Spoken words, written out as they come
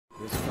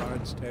This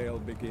bard's tale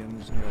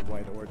begins near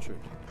White Orchard,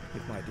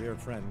 with my dear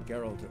friend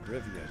Geralt of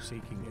Rivia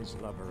seeking his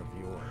lover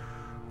of yore,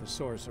 the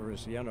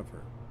sorceress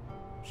Yennefer.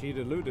 She'd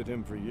eluded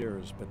him for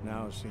years, but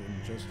now seemed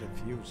just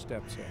a few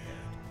steps ahead.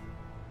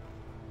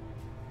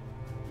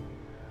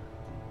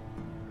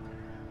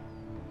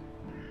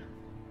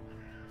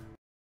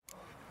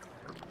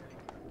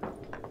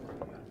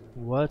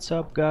 What's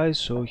up guys,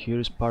 so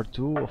here's part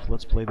 2 of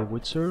Let's Play The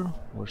Witcher.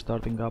 We're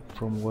starting up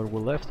from where we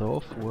left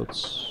off,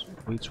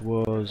 which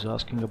was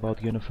asking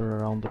about Yennefer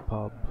around the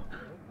pub.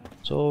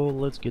 So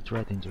let's get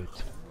right into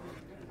it.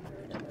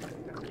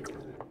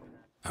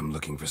 I'm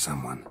looking for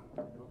someone.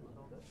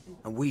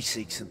 And we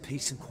seek some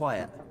peace and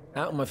quiet.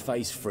 Out of my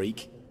face,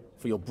 freak,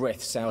 for your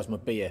breath sours my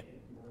beer.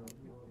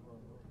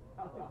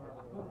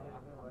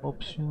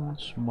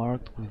 Options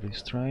marked with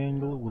this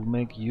triangle will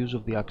make use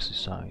of the axis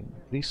sign.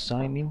 This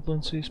sign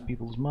influences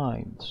people's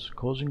minds,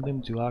 causing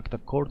them to act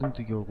according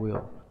to your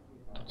will.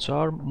 To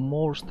charm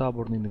more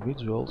stubborn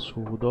individuals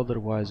who would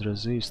otherwise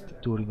resist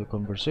during a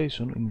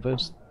conversation,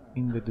 invest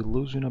in the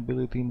delusion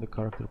ability in the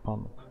character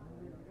panel.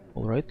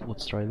 Alright,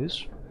 let's try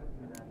this.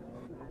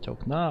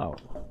 Talk now.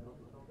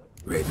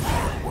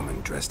 Raven-haired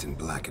woman dressed in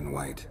black and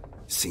white.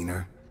 Seen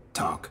her?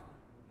 Talk.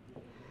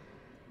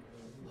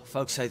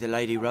 Folks say the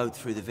lady rode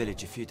through the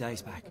village a few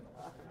days back.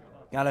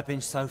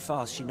 Galloping so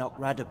fast she knocked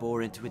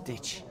Radabor into a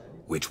ditch.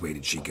 Which way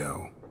did she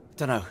go?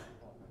 Dunno.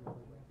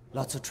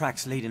 Lots of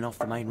tracks leading off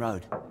the main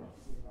road.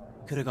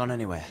 Could have gone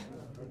anywhere.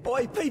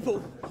 Oi,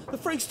 people! The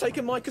freak's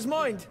taken Micah's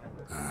mind!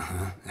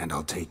 Uh-huh, and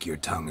I'll take your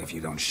tongue if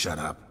you don't shut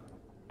up.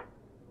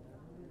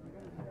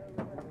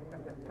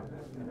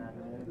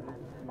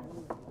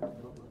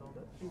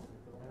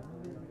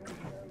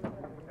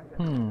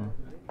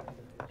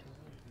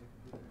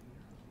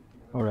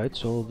 Alright,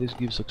 so this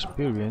gives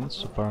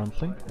experience,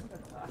 apparently.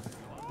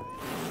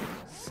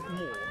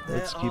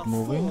 Let's keep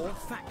moving. 4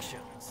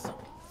 factions.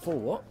 For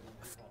what?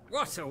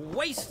 What a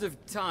waste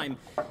of time!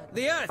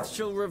 The Earth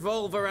shall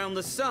revolve around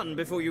the sun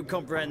before you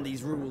comprehend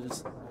these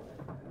rules.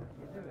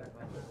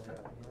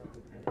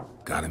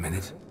 Got a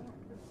minute?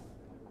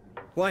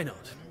 Why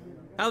not?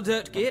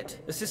 Aldert Geert,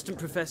 Assistant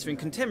Professor in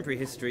Contemporary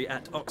History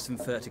at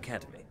Oxenfurt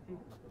Academy.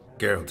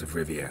 Geralt of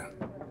Rivia.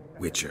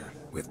 Witcher,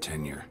 with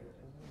tenure.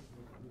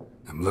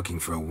 I'm looking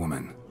for a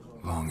woman.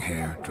 Long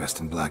hair, dressed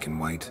in black and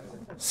white.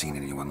 Seen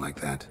anyone like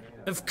that?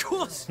 Of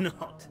course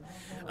not!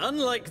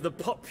 Unlike the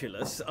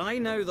populace, I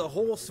know the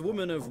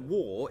horsewoman of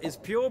war is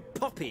pure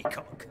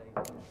poppycock.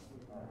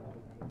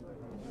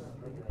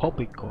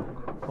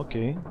 Poppycock.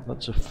 Okay,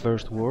 that's a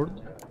first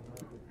word.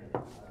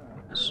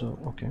 So,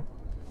 okay.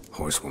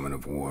 Horsewoman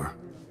of war.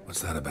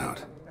 What's that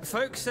about?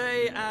 Folk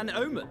say an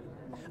omen.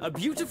 A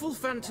beautiful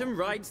phantom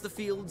rides the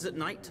fields at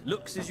night,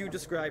 looks as you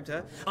described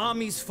her.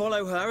 Armies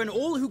follow her, and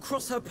all who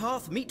cross her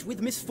path meet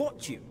with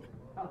misfortune.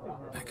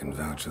 I can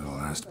vouch for the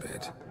last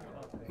bit.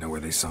 Know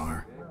where they saw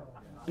her?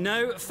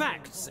 No,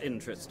 facts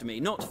interest me,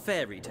 not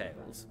fairy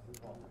tales.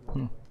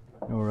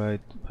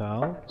 Alright,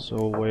 pal. So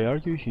why are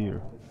you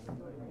here?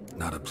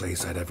 Not a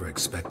place I'd ever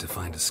expect to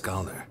find a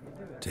scholar.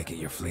 Take it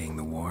you're fleeing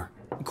the war?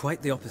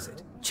 Quite the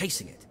opposite.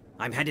 Chasing it.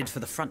 I'm headed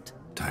for the front.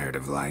 Tired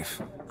of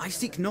life? I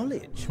seek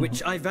knowledge,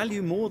 which I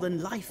value more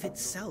than life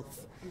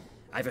itself.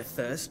 I've a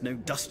thirst no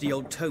dusty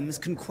old tomes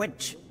can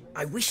quench.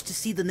 I wish to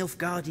see the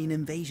Nilfgaardian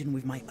invasion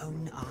with my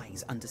own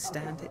eyes,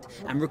 understand it,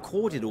 and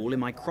record it all in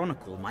my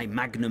chronicle, my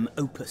magnum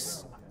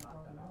opus.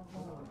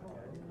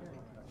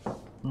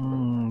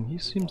 He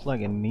seems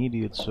like an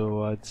idiot,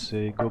 so I'd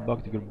say go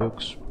back to your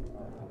books.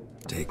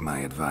 Take my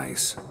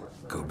advice.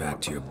 Go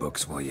back to your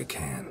books while you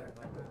can.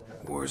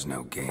 War's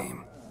no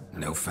game.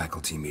 No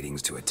faculty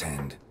meetings to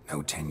attend,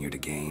 no tenure to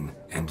gain,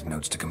 end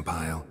notes to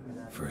compile.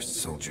 First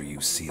soldier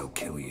you see'll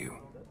kill you.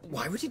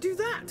 Why would he do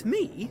that?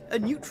 Me? A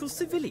neutral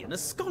civilian? A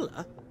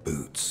scholar?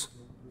 Boots.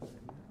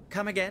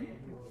 Come again?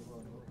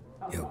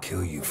 He'll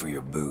kill you for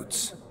your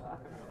boots.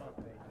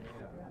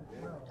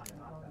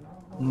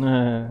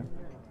 Nah.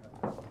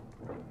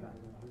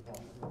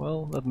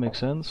 Well, that makes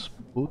sense.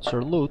 Boots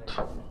are loot.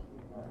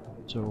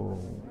 So...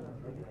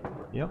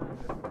 yeah.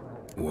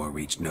 War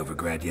reached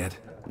Novigrad yet?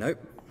 Nope,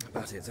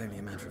 but it's only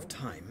a matter of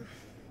time.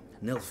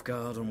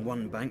 Nilfgaard on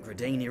one bank,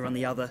 Redania on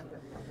the other,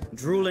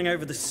 drooling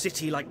over the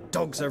city like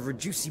dogs over a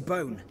juicy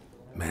bone.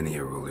 Many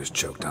a ruler's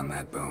choked on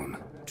that bone.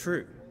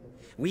 True.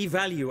 We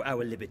value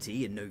our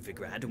liberty in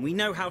Novigrad, and we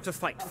know how to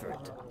fight for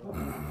it.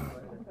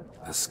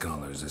 The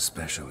scholars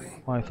especially.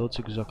 My thoughts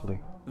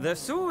exactly. The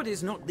sword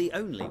is not the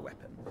only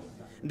weapon.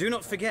 Do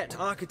not forget,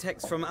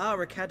 architects from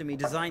our academy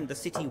designed the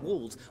city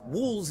walls.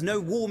 Walls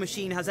no war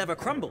machine has ever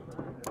crumbled.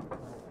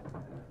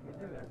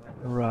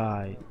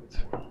 Right.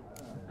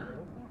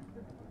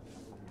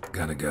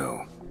 Gotta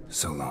go.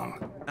 So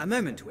long. A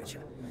moment,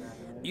 Witcher.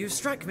 You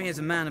strike me as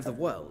a man of the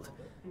world.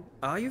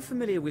 Are you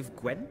familiar with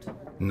Gwent?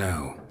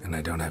 No, and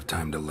I don't have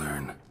time to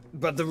learn.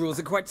 But the rules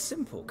are quite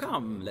simple.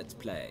 Come, let's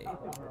play.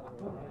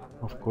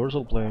 Of course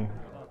I'll play.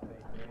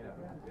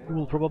 You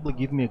will probably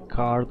give me a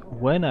card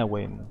when I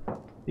win.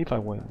 If I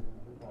win.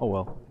 Oh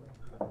well.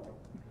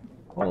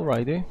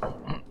 Alrighty.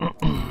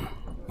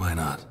 Why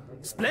not?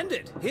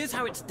 Splendid! Here's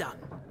how it's done.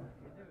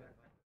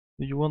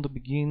 Do you want to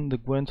begin the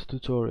Gwent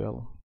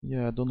tutorial?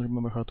 Yeah, I don't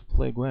remember how to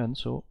play Gwent,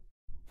 so...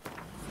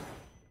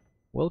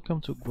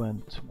 Welcome to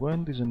Gwent.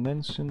 Gwent is an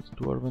ancient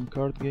dwarven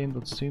card game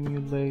that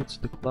simulates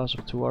the clash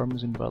of two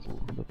armies in battle.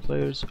 The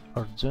players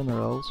are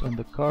generals and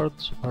the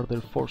cards are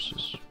their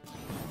forces.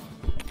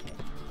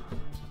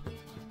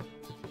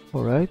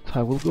 Alright,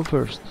 I will go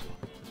first.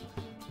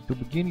 To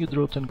begin, you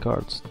draw 10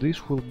 cards.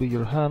 This will be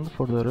your hand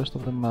for the rest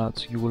of the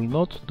match. You will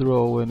not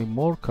draw any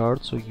more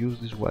cards, so use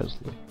this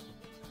wisely.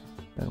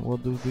 And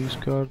what do these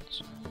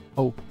cards...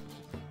 Oh,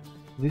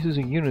 this is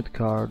a unit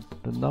card.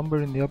 The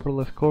number in the upper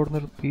left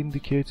corner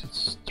indicates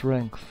its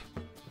strength.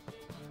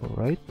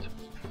 Alright.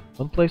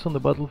 When placed on the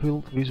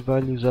battlefield, this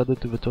value is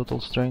added to the total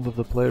strength of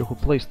the player who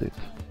placed it.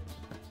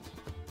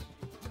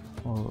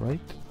 Alright.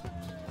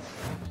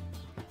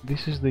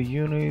 This is the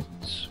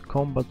unit's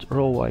combat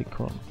row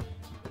icon.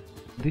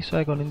 This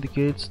icon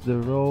indicates the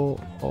row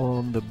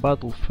on the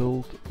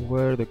battlefield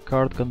where the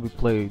card can be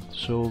played.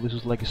 So this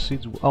is like a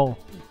siege... Oh,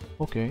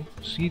 okay.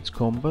 Siege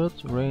combat,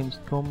 ranged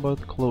combat,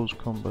 close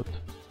combat.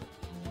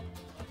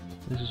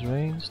 This is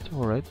ranged,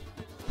 alright.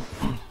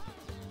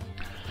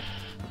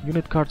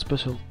 Unit card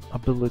special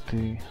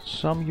ability.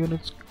 Some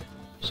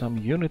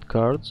unit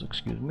cards,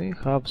 excuse me,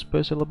 have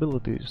special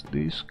abilities.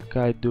 This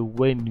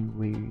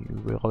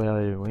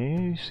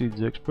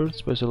Siege Expert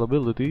special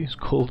ability is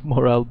called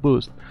Morale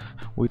Boost,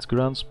 which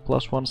grants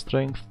 +1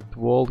 strength to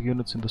all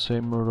units in the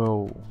same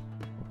row.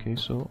 Okay,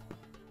 so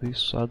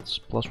this adds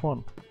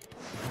 +1.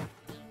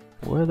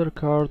 Weather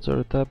cards are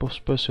a type of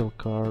special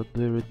card.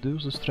 They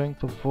reduce the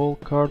strength of all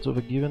cards of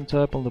a given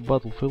type on the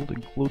battlefield,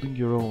 including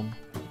your own.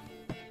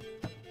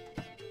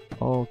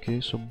 Okay,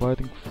 so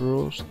Biting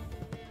Frost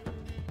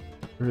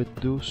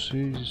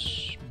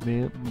reduces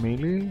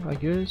melee, I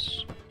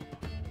guess.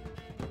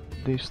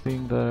 This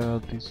thing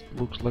that this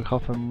looks like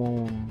half a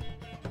moon,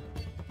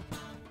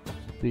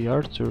 the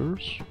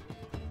archers,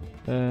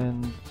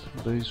 and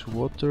this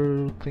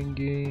water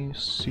thingy,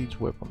 siege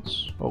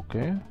weapons.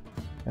 Okay,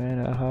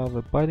 and I have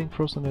a Biting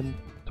Frost and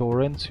a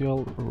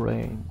torrential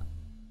rain.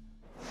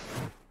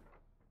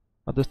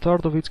 At the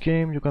start of each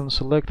game you can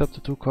select up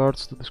to 2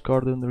 cards to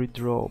discard and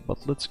redraw,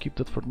 but let's skip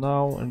that for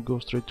now and go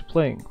straight to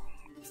playing.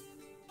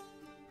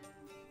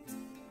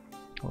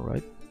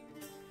 Alright.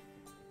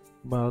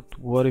 But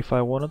what if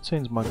I wanna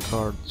change my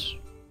cards?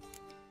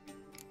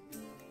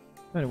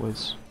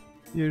 Anyways,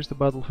 here's the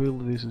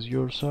battlefield. This is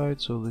your side,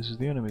 so this is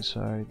the enemy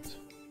side.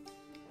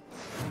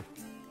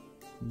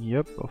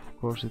 Yep, of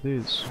course it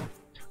is.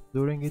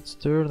 During each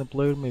turn, a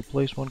player may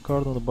place 1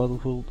 card on the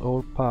battlefield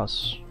or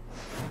pass.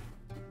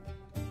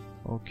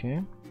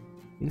 Okay.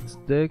 Each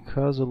deck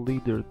has a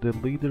leader. The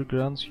leader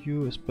grants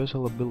you a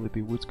special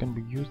ability, which can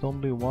be used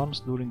only once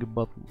during a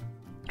battle.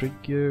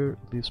 Trigger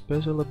the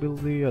special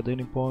ability at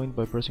any point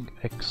by pressing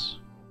X.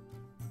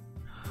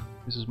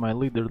 This is my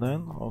leader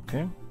then,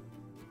 okay.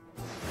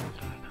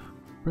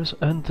 Press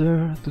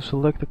Enter to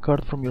select a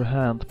card from your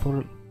hand.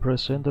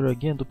 Press Enter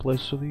again to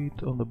place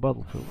it on the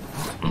battlefield.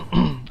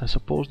 I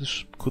suppose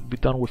this could be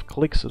done with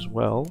clicks as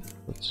well.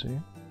 Let's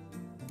see.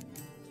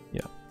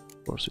 Yeah,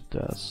 of course it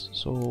does.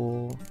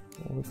 So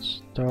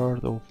let's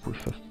start off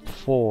with a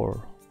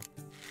 4.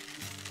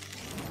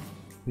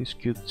 This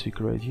cute chick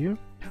right here.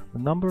 The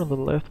number on the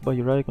left by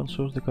your icon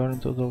shows the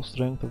current total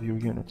strength of your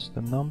units.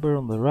 The number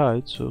on the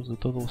right shows the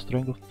total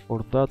strength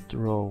for that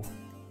row.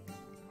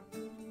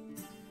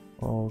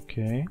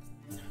 Okay.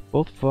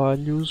 Both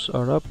values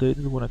are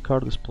updated when a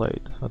card is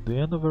played. At the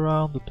end of a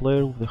round, the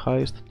player with the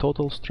highest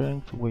total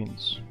strength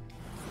wins.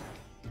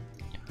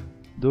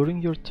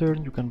 During your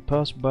turn, you can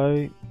pass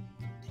by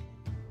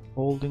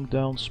holding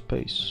down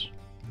space.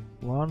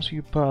 Once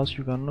you pass,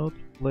 you cannot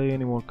play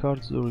any more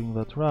cards during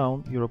that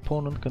round. Your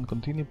opponent can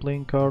continue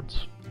playing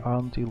cards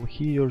until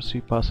he or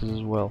she passes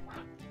as well.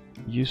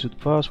 You should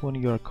pass when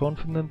you are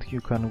confident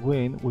you can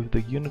win with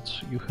the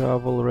units you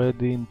have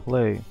already in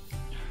play,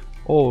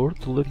 or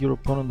to let your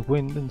opponent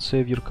win and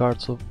save your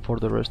cards for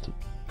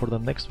the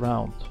next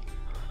round.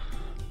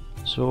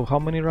 So how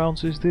many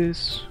rounds is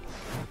this?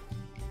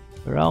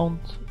 The round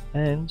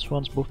ends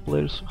once both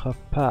players have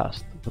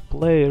passed. The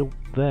player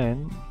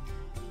then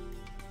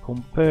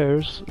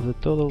compares the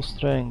total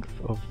strength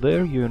of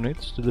their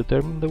units to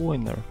determine the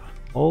winner.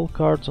 All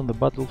cards on the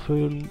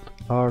battlefield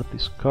are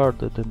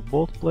discarded and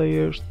both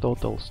players'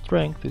 total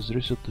strength is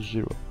reset to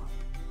 0.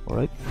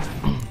 Alright?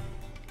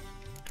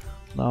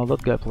 Now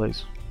that guy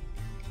plays.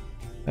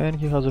 And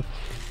he has a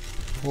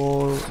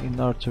 4 in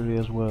archery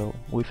as well,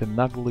 with an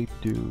ugly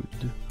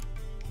dude.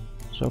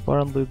 So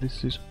apparently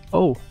this is...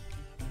 Oh!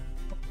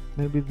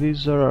 Maybe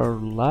these are our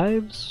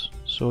lives?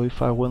 So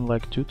if I win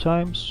like 2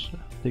 times,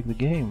 I take the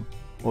game.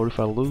 Or if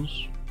I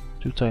lose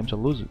 2 times, I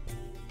lose it.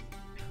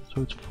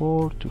 So it's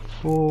 4 to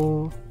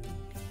 4.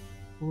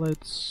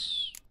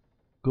 Let's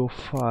go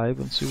 5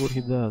 and see what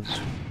he does.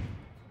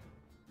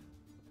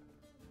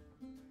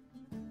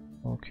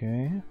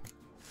 Okay.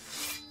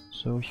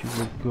 So he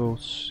will go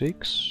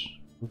 6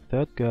 with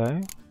that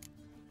guy.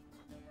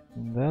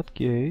 In that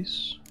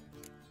case,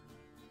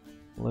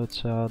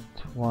 Let's add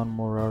one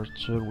more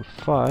archer with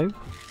 5.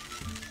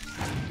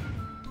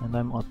 And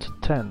I'm at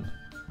 10.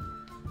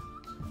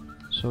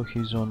 So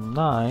he's on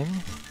 9.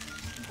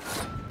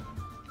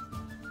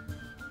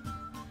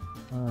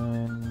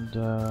 And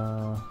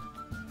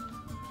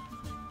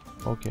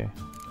okay.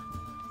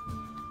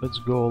 Let's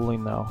go all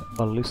in now.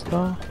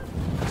 Ballista.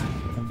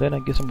 And then I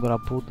guess I'm gonna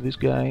put this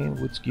guy in,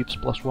 which gives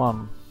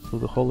 +1 to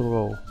the whole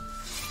row.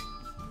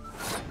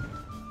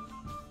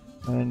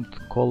 And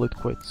call it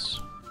quits.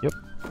 Yep.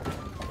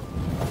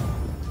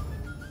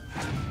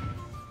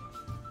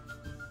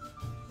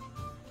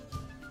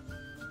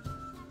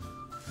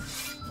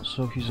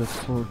 So he's at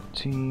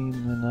 14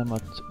 and I'm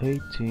at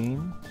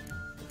 18.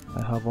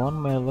 I have one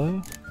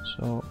melee,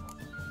 so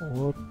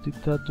what did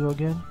that do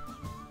again?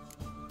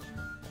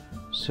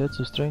 Sets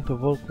the strength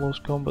of all close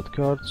combat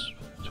cards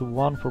to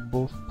 1 for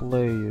both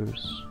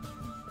players.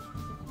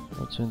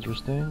 That's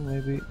interesting,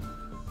 maybe.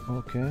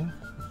 Okay.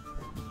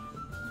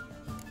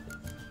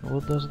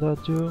 What does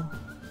that do?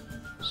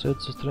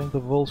 Sets the strength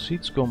of all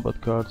siege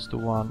combat cards to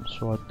 1,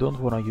 so I don't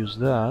want to use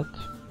that.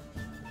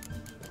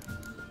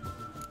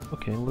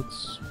 Okay,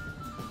 let's...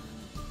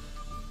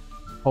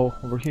 Oh,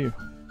 over here.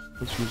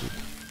 Let's use it.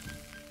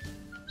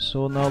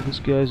 So now this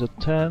guy's at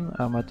 10,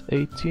 I'm at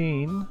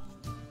 18.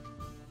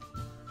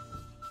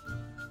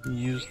 He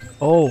used...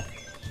 Oh!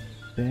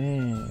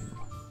 Damn.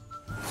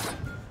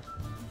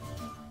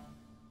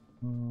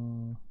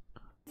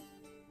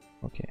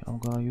 Okay, I'm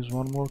gonna use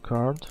one more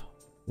card.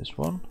 This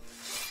one.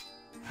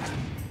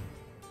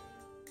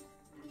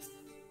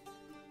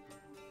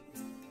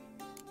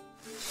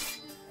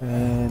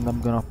 And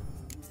I'm gonna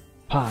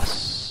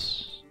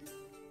pass.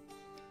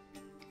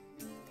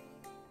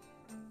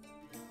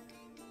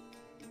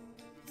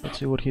 Let's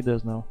see what he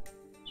does now.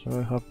 So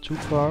I have 2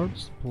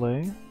 cards to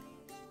play.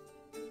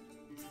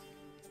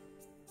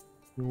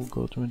 He will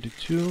go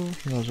 22,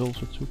 he has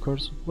also 2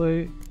 cards to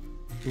play.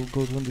 He will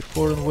go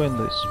 24 and win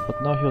this,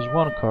 but now he has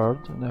 1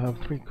 card and I have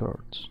 3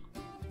 cards.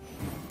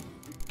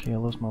 Okay, I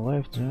lost my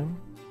life gem.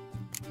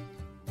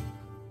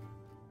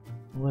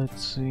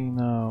 Let's see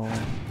now.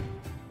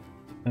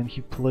 And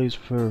he plays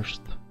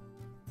first.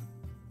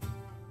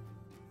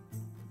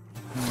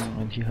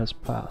 And he has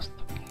passed.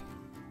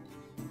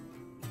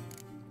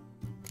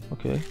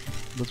 Okay,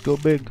 let's go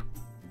big.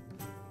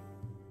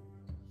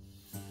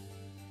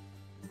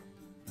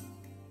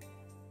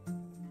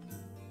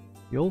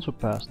 He also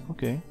passed,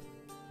 okay.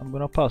 I'm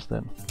gonna pass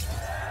then.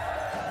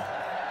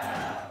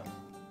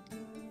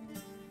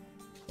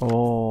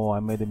 Oh, I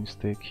made a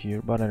mistake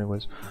here, but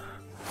anyways.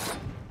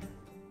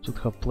 Should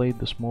have played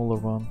the smaller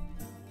one.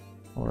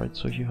 Alright,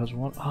 so he has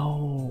 1.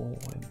 Oh,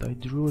 and I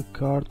drew a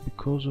card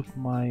because of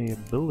my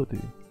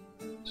ability.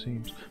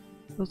 Seems.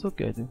 That's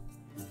okay, dude.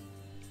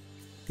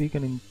 Pick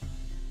an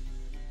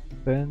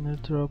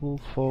impenetrable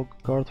fog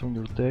card from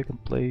your deck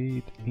and play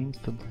it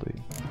instantly.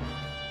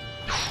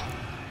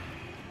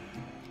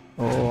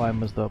 Oh, I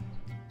messed up.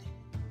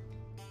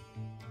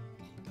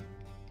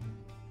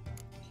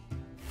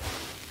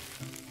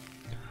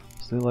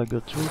 Still, I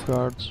got 2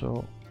 cards,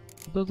 so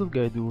what does that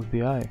guy do with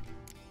the eye?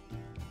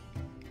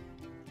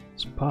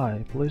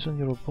 Spy. Place on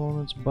your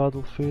opponent's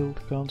battlefield,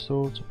 count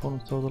towards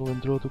opponent's total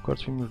and draw 2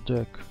 cards from your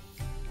deck.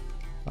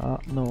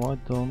 No, I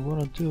don't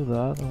wanna do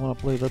that. I wanna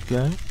play that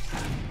guy.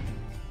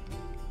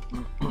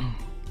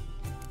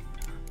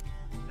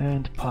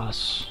 And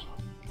pass.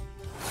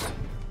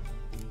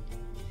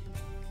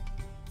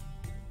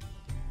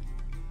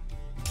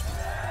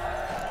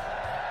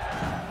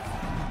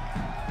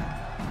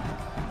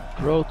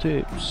 Pro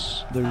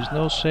tips. There is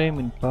no shame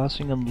in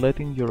passing and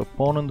letting your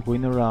opponent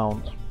win a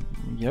round.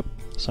 Yep,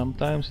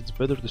 sometimes it's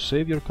better to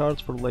save your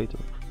cards for later.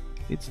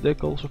 Each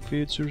deck also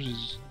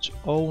features its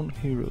own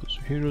heroes.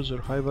 Heroes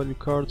are high value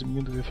cards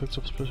immune to the effects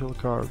of special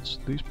cards.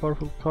 These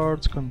powerful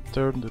cards can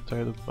turn the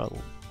tide of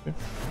battle. Okay.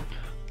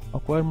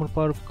 Acquire more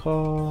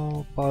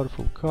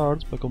powerful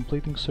cards by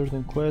completing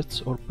certain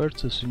quests or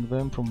purchasing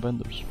them from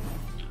vendors.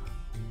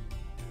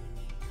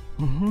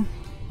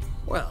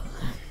 Well,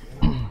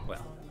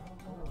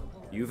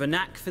 you've a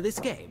knack for this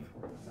game.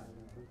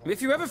 If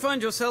you ever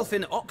find yourself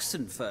in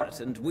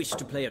Oxenfurt and wish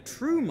to play a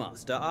true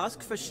master,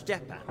 ask for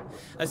Stepan.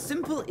 A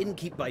simple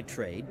innkeep by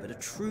trade, but a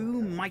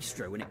true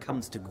maestro when it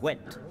comes to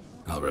Gwent.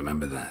 I'll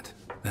remember that.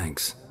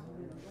 Thanks.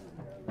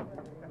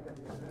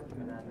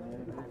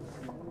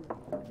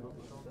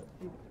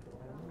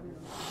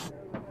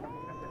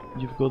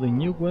 You've got a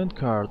new Gwent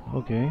card,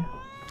 okay.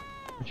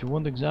 If you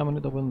want to examine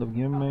it, open the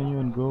game menu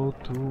and go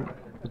to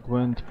the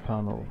Gwent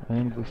panel.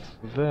 And with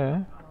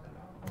the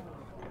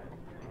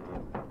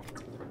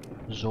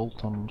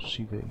Zoltan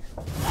Sive.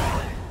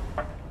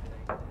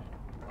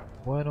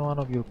 When one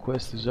of your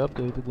quests is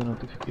updated, the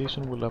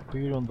notification will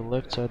appear on the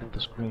left side of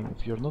the screen.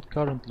 If you are not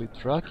currently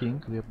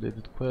tracking the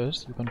updated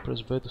quest, you can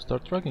press V to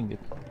start tracking it.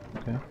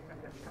 Okay.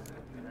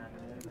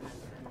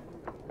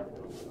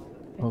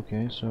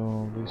 Okay,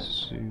 so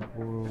this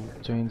will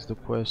change the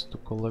quest to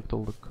collect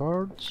all the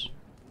cards.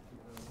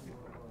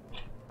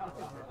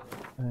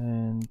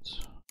 And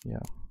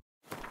yeah.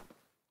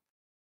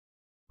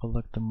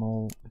 Collect them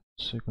all,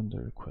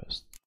 secondary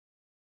quest.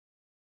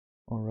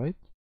 Alright.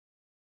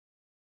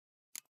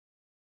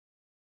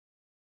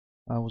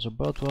 I was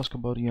about to ask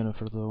about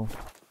Yennefer though.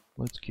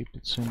 Let's keep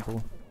it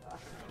simple.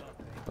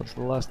 That's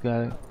the last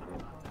guy.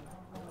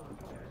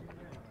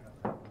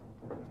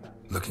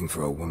 Looking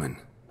for a woman.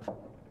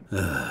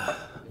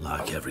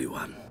 Like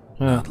everyone.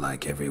 Yeah. Not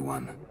like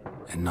everyone.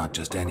 And not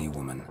just any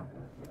woman.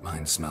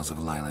 Mine smells of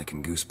lilac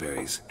and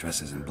gooseberries,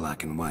 dresses in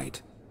black and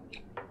white.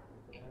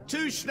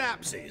 2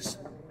 schnapsies.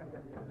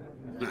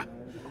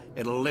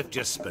 It'll lift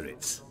your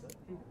spirits.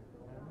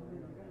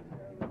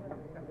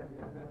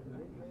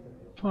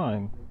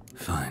 Fine.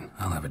 Fine,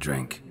 I'll have a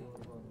drink.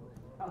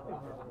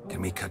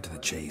 Can we cut to the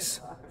chase?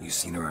 You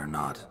seen her or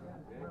not?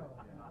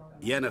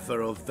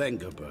 Yennefer of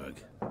Vengerberg.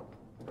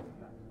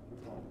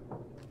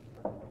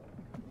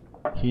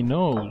 He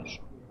knows.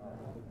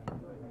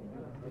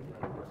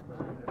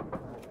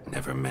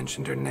 Never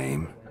mentioned her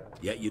name.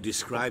 Yet you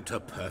described her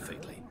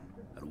perfectly.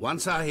 And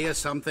once I hear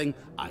something,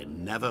 I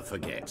never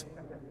forget.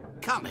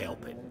 Can't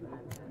help it.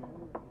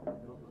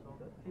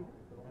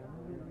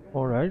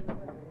 Alright.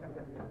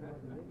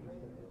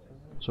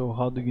 So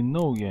how do you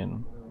know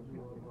Yen?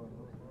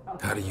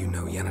 How do you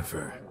know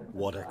Yennefer?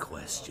 What a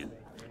question.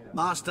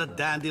 Master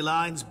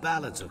Dandelion's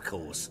ballads, of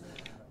course.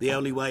 The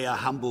only way a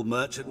humble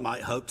merchant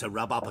might hope to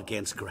rub up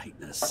against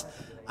greatness.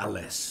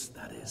 Unless,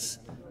 that is,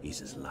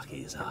 he's as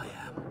lucky as I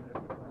am.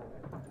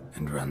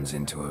 And runs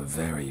into a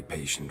very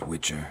patient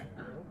witcher.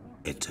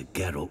 It's a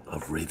Geralt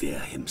of Rivia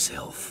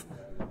himself.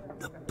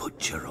 The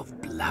Butcher of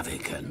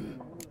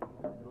Blaviken.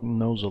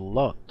 Knows a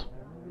lot.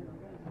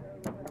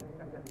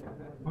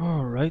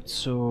 Alright,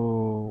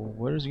 so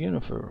where's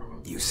Yennefer?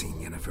 You seen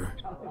Yennefer?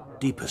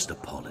 Deepest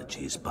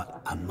apologies,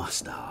 but I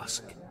must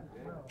ask.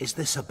 Is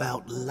this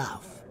about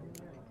love?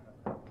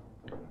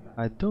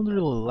 I don't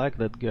really like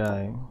that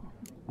guy.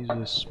 He's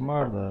a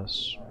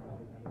smartass.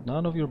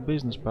 None of your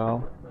business,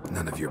 pal.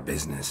 None of your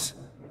business.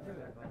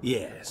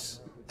 Yes.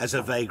 As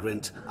a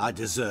vagrant, I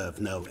deserve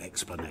no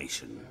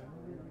explanation.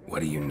 What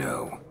do you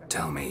know?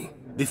 Tell me.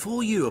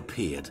 Before you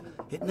appeared,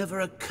 it never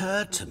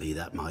occurred to me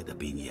that might have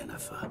been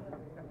Yennefer.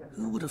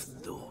 Who would have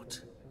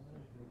thought?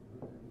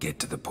 Get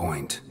to the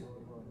point.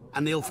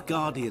 An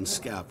Nilfgaardian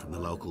scout from the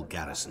local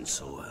garrison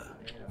saw her.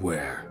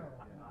 Where?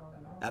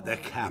 At their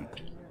camp.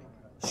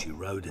 She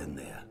rode in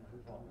there.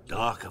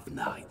 Dark of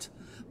night.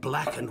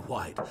 Black and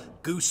white.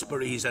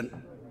 Gooseberries and...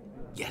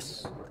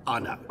 Yes, I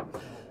know.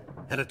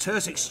 Had a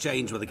terse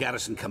exchange with the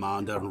garrison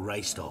commander and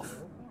raced off.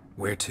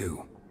 Where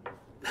to?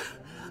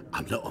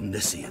 I'm not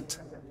omniscient.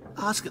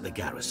 Ask at the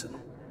garrison.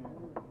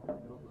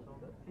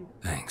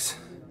 Thanks.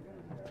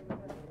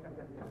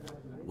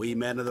 We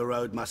men of the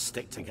road must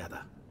stick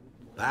together.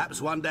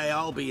 Perhaps one day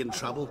I'll be in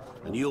trouble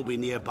and you'll be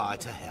nearby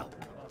to help.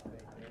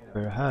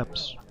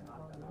 Perhaps.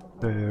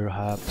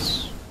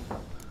 Perhaps.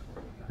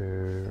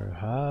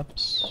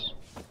 Perhaps.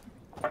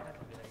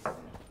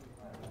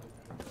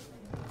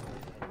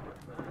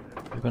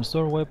 You can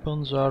store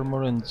weapons,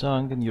 armor and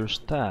junk in your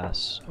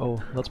stash. Oh,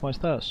 that's my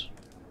stash.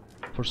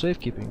 For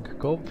safekeeping,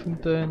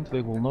 confident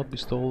they will not be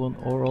stolen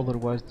or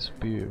otherwise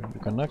disappear. You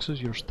can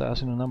access your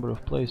stash in a number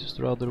of places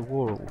throughout the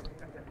world.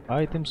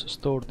 Items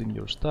stored in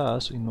your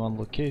stash in one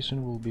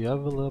location will be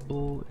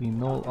available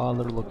in all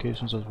other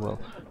locations as well.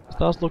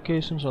 Stash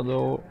locations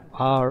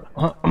are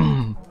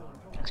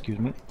excuse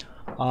me,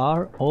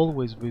 are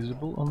always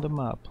visible on the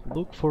map.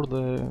 Look for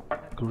the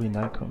green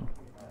icon.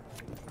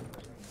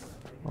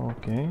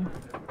 Okay,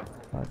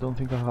 I don't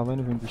think I have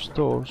anything to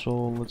store, so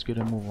let's get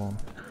a move on.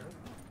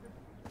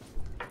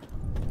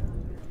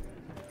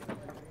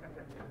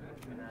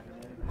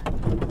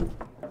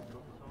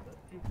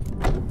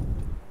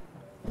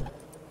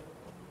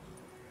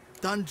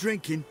 Done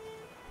drinking?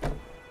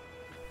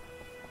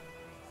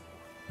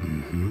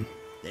 Mm-hmm.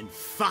 Then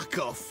fuck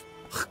off!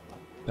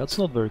 That's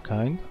not very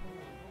kind.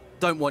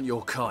 Don't want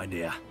your kind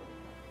here.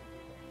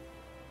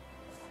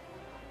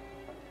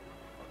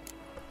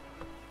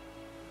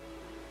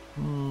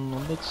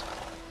 Let's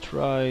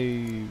try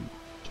to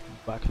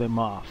back them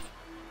off.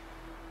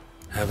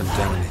 Haven't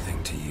done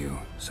anything to you,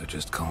 so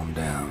just calm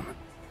down.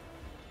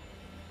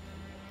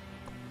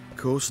 Of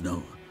course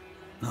no.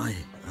 Nigh,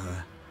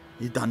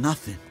 you done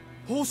nothing.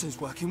 Horses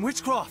working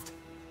witchcraft.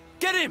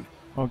 Get him!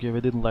 Okay,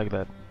 we didn't like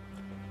that.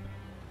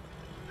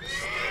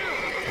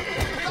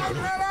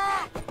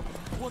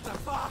 What the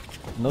fuck?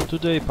 Not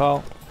today,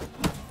 pal.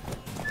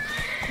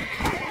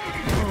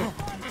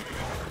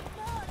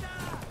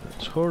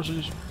 It's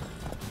horses.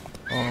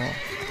 Oh.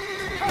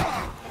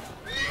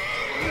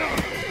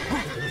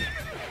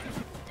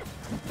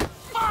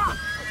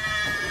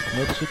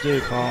 Not today,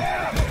 pal.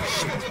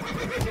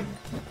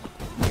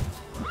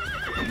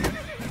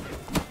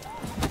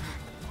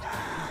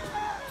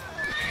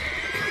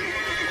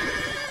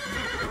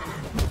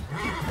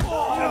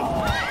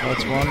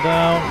 That's one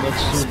down,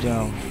 that's two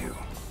down.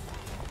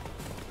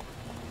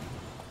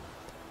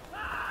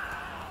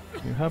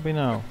 You happy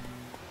now?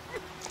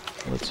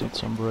 Let's eat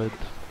some bread.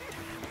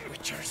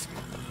 Witchers.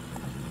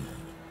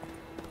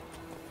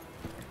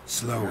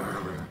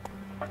 Slower.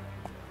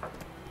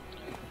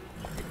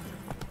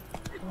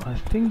 I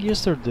think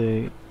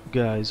yesterday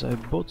Guys, I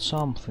bought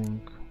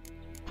something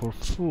for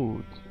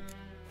food.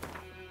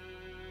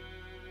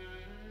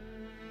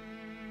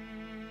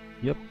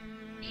 Yep,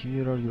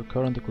 here are your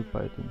current equipped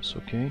items.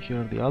 Okay,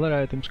 here are the other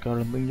items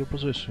currently in your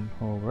possession.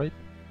 Alright.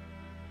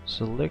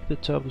 Select the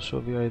tab to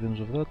show the items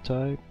of that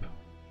type.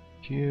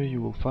 Here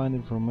you will find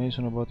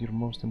information about your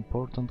most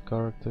important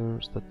character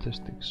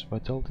statistics,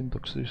 vitality and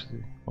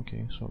toxicity.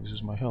 Okay, so this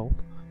is my health.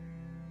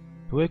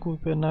 To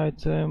equip an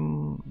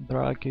item,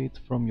 drag it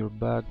from your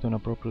bag to an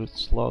appropriate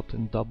slot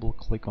and double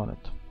click on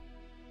it.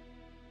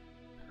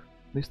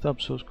 This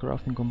tab shows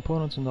crafting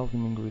components and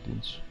alchemy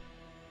ingredients.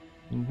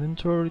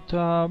 Inventory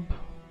tab.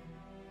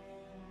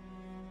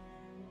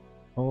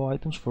 Oh,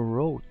 items for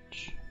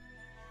Roach.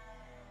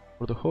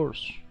 For the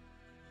horse.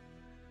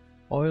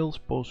 Oils,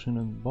 potion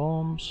and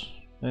bombs,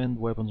 and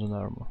weapons and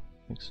armor.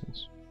 Makes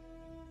sense.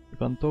 You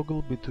can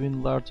toggle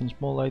between large and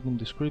small item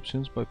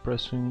descriptions by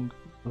pressing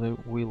the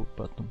wheel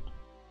button.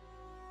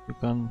 You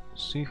can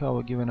see how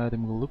a given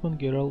item will look on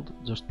Geralt,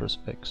 just press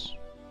X.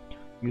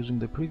 Using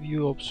the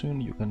preview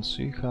option you can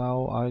see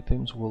how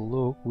items will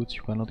look which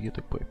you cannot yet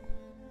equip.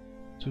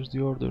 Choose the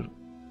order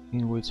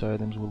in which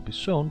items will be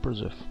shown,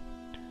 press F.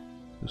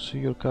 To see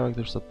your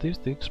character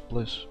statistics,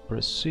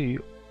 press C.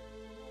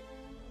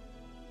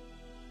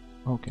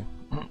 Okay.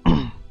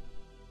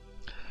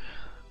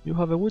 You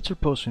have a Witcher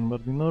potion,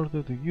 but in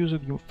order to use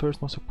it you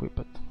first must equip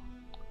it.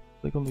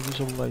 Click on the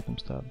usable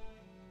items tab.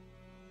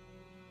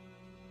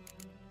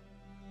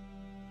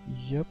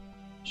 Yep,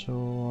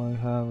 so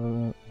I have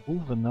a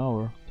Wolf an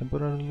hour,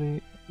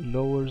 temporarily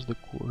lowers the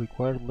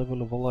required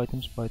level of all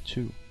items by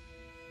 2.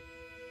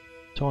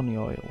 Tony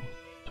oil,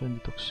 20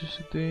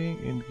 toxicity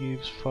and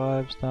gives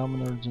 5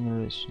 stamina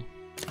regeneration.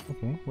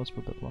 Okay, let's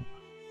put that one.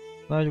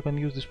 Now you can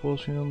use this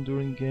potion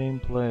during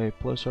gameplay,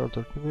 plus R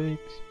to activate,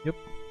 yep,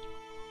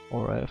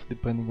 or F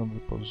depending on the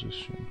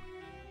position.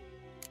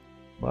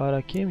 But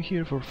I came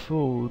here for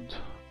food,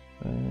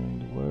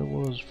 and where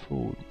was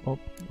food? Oh,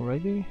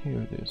 already?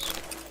 Here it is.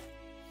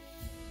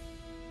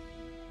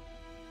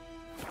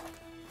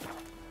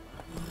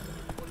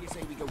 What do you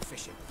say we go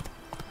fishing?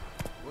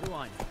 What do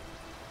I know?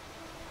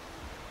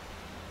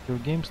 Your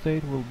game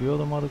state will be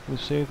automatically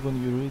saved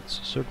when you reach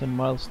certain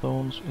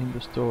milestones in the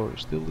story.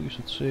 Still, you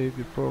should save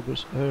your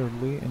progress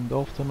early and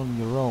often on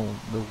your own.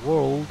 The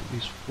world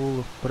is full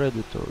of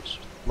predators,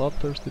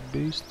 bloodthirsty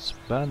beasts,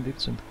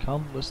 bandits and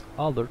countless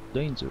other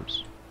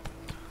dangers.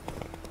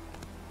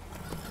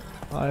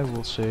 I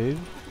will save.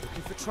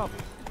 Looking for trouble?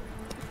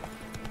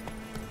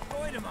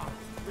 Avoid him all.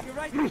 Will you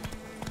right?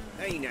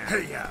 Hey now.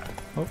 Hey yeah.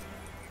 Oh.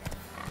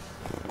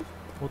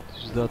 What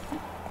is that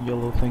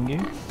yellow thingy?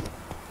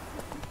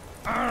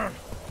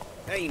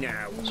 Hey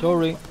now.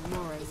 Sorry.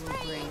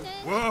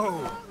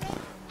 Whoa.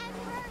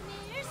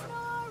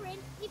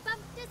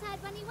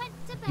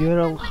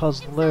 Geralt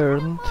has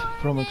learned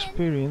from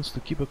experience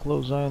to keep a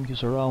close eye on his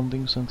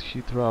surroundings and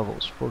he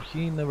travels, for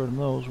he never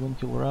knows when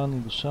he'll run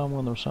into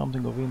someone or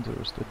something of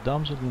interest, a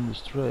damsel in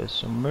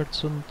distress, a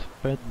merchant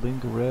peddling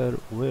rare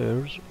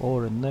wares,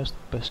 or a nest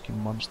of pesky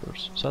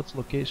monsters. Such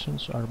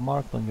locations are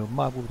marked on your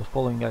map with the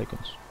following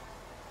icons.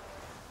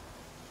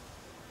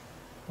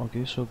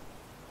 Okay, so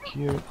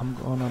here I'm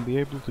gonna be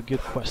able to get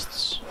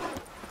quests.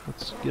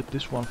 Let's get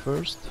this one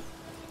first.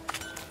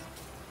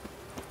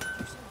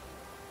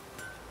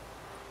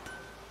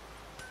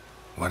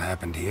 What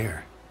happened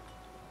here?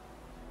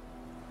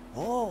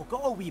 Oh,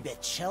 got a wee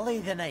bit chilly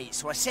the night,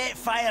 so I set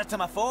fire to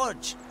my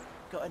forge.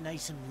 Got it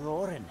nice and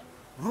roaring.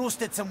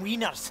 Roasted some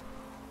wieners.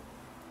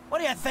 What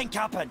do you think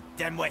happened,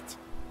 dimwit?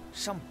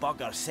 Some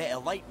bugger set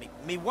alight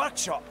me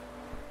workshop.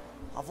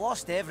 I've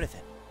lost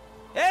everything.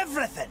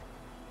 Everything!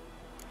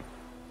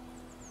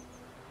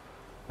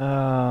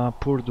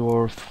 Poor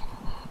dwarf.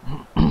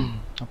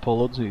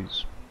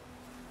 Apologies.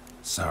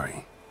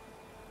 Sorry.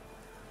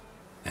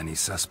 Any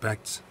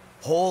suspects?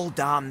 Whole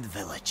damned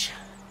village.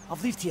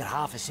 I've lived here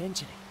half a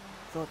century.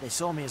 Thought they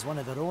saw me as one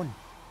of their own.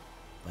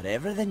 But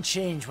everything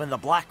changed when the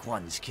Black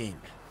Ones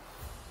came.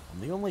 I'm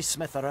the only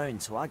smith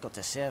around, so I got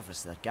to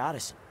service their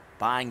garrison.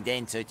 Bang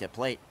dents out of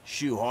plate,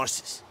 shoe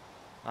horses.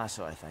 That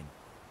sort of thing.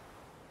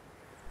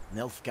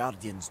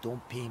 Nilfgaardians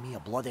don't pay me a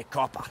bloody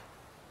copper.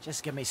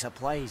 Just give me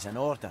supplies and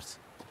orders.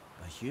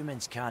 But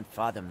humans can't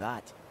fathom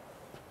that.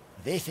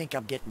 They think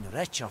I'm getting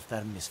rich off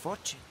their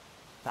misfortune.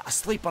 That I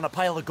sleep on a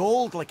pile of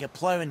gold like a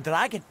ploughing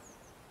dragon.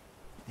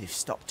 They've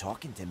stopped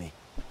talking to me.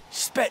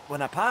 Spit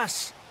when I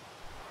pass.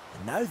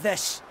 And now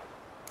this.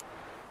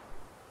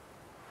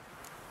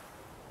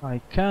 I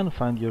can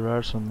find your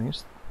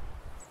arsonist.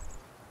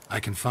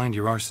 I can find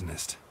your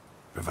arsonist,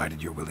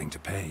 provided you're willing to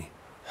pay.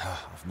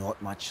 I've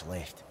not much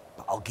left,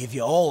 but I'll give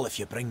you all if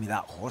you bring me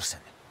that horse in,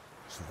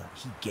 so that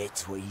he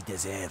gets what he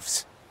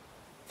deserves.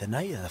 The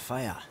night of the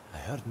fire, I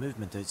heard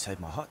movement outside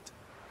my hut.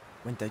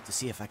 Went out to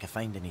see if I could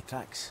find any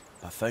tracks,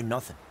 but found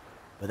nothing.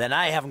 But then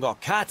I haven't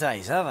got cat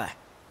eyes, have I?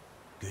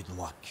 Good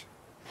luck.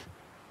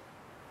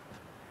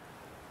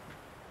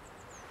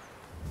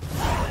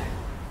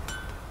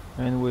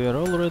 And we are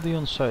already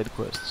on side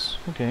quests.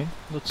 Okay,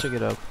 let's check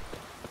it out.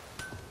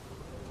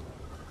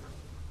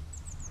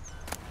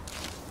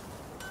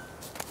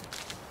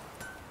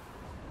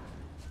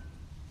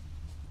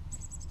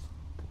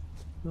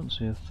 Don't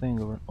see a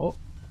thing over. Oh,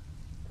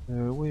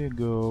 there we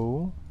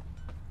go.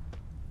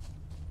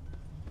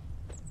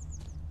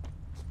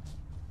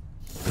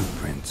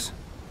 Footprints.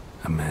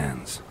 A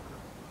man's.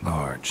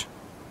 Large.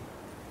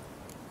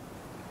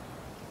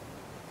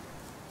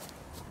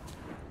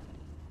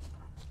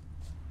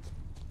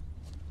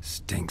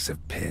 Stinks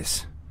of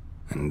piss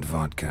and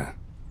vodka.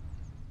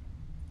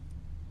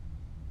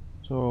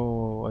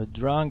 So I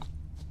drank.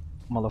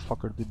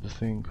 Motherfucker did the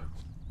thing.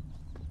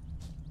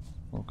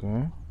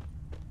 Okay.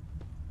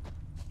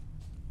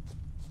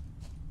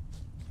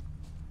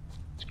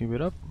 Let's give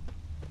it up.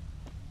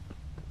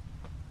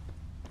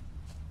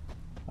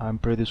 I'm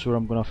pretty sure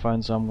I'm gonna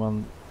find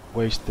someone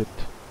wasted.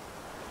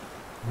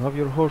 You have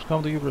your horse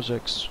come to you,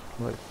 Brazex.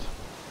 Right.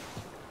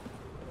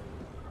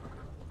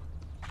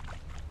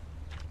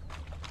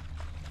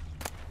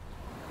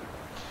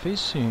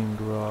 Fishing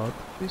rod,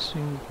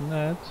 fishing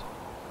net.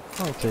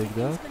 I'll take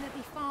that. It's gonna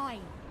be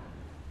fine.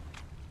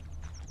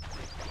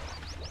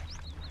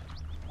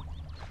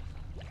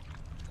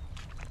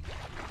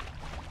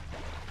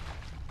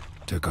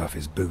 Took off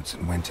his boots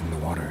and went in the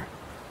water.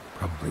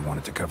 Probably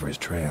wanted to cover his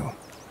trail.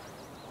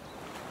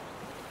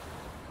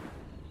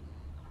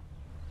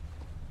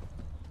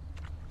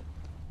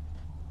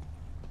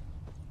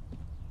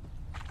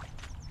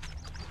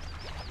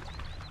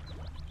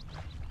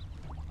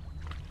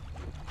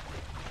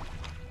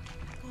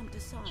 Can't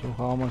decide. So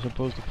how am I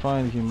supposed to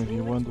find him if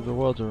he went to the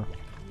water?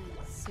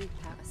 Make soup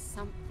out of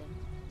something,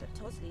 but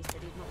Tosley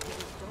said he'd not give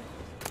his dog.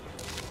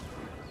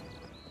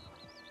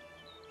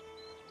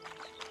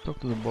 Talk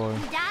to the boy.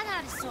 Dad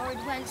had a sword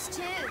once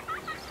too.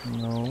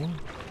 No.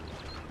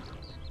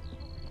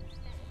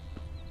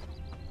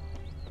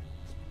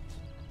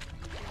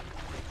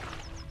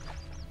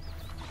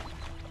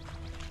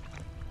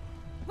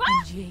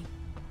 And ye,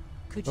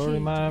 could Sorry, ye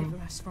ma'am.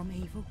 deliver us from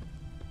evil?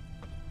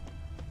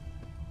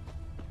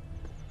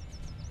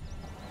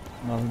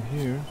 Nothing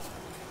here.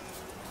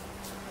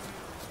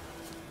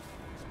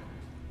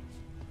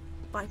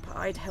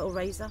 Viper-eyed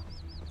Hellraiser.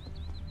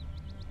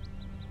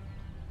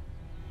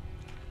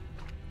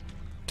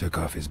 Took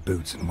off his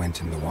boots and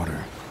went in the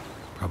water.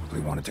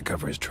 Probably wanted to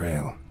cover his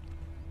trail.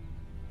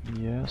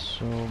 Yes,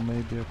 so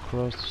maybe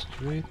across the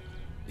street.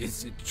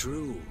 Is it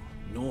true?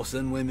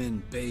 Northern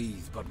women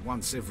bathe but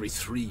once every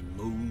 3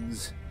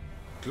 moons?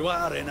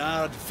 Gloire en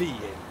hard fille.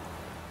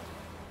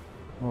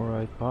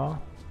 Alright,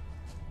 pal.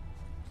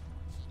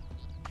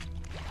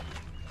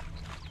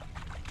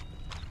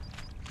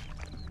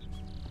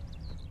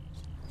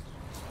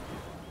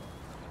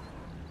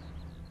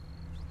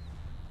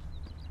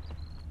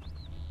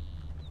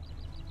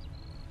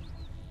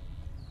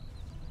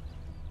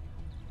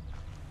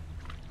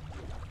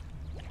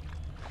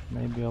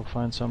 Maybe I'll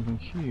find something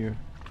here.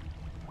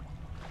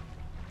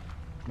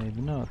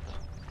 Maybe not.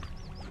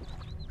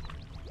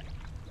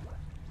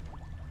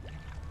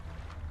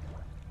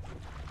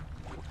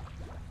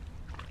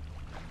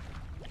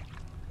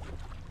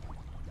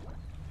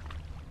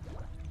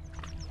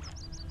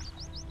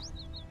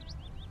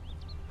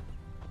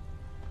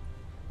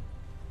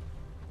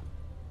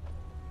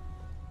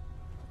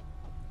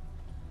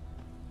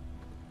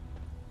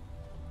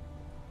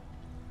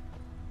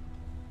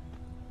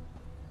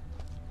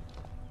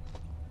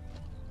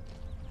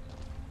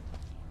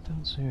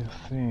 Don't see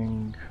a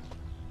thing.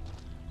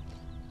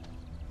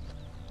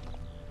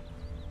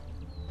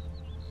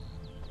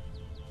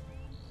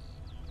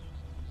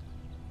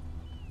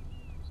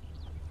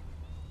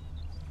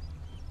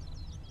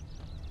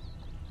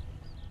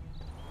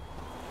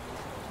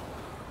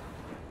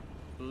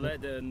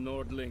 Leather,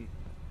 Nordling.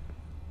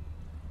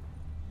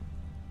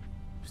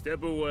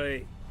 Step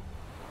away.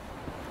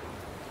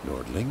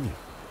 Nordling?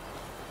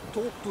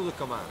 Talk to the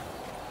commander.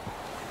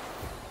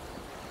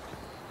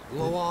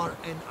 Lower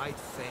and I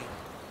think.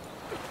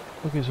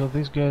 Okay, so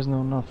these guys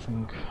know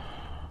nothing.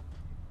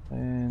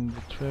 And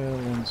the trail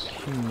ends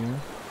here.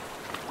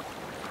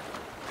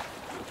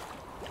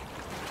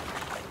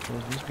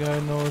 Does this guy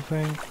know a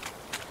thing?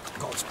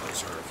 God's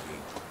preserve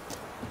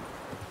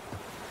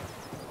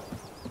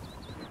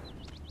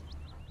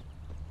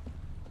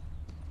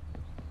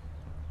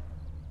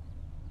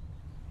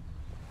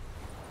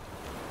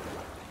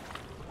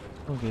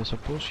you. Okay,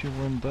 suppose you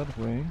went that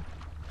way.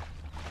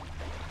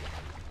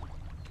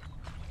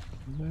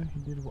 There he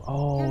did.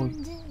 Oh,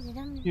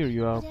 here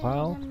you are,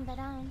 pal.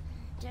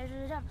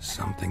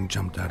 Something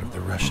jumped out of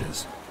the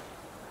rushes.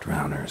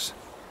 Drowners.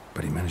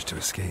 But he managed to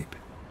escape.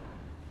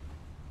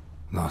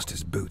 Lost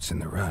his boots in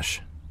the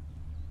rush.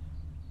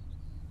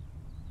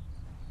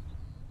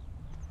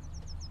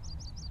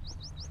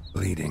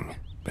 Bleeding,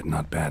 but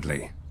not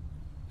badly.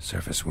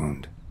 Surface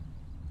wound.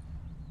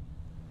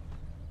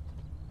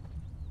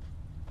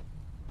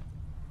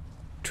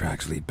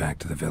 Tracks lead back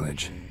to the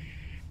village.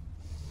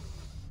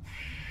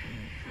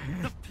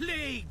 The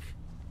plague!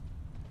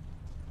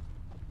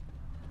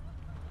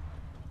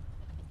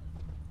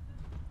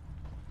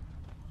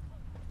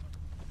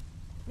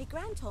 Me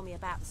gran told me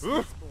about the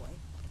Swiss boy.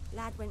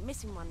 Lad went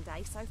missing one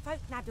day, so folk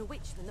nabbed a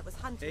witchman that was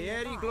hunting Hey, him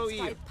Eddie, nearby, glow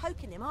started here.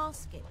 poking him,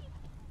 asking.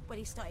 Well,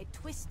 he started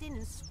twisting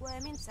and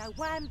squirming, so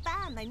wham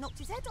bam, they knocked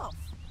his head off.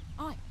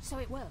 Aye, so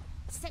it were.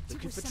 Except it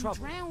Looking was for some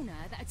trouble.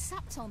 drowner that had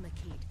supped on the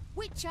kid.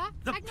 Witcher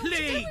The had nothing to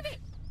do plague! with it.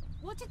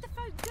 What did the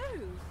folk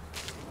do?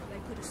 They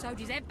could have sewed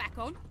his head back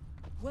on.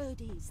 Word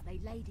is, they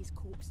laid his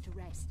corpse to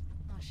rest.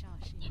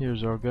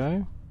 Here's our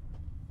guy.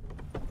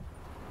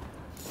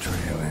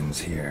 Trail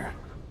ends here,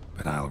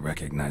 but I'll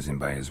recognize him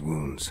by his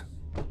wounds.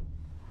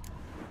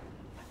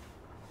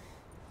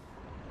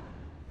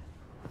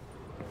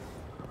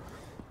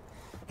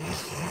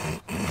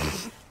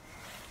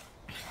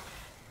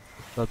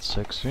 That's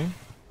sexy.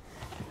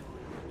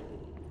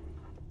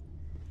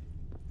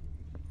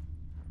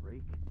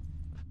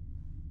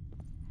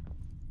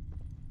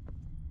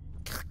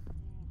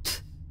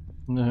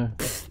 No.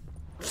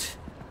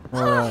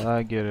 Alright,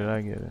 I get it,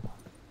 I get it.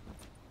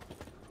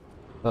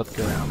 That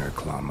guy. Drowner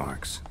claw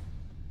marks.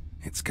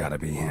 It's gotta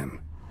be him.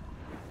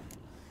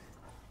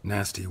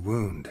 Nasty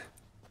wound.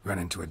 Run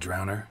into a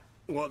drowner?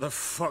 What the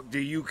fuck do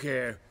you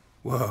care?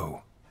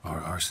 Whoa,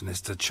 our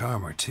arsonist's a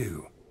charmer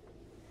too.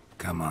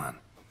 Come on,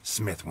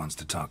 Smith wants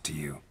to talk to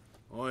you.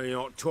 I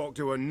not talk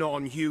to a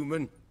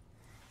non-human.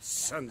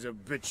 Sons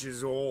of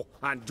bitches all,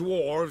 and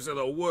dwarves are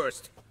the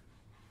worst.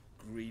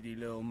 Greedy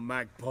little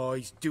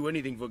magpies, do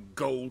anything for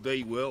gold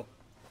they will.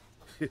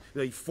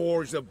 They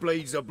forge the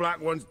blades the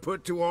black ones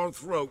put to our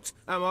throats,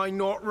 am I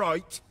not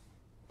right?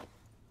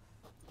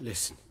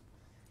 Listen,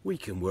 we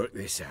can work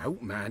this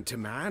out man to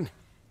man.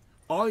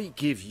 I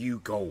give you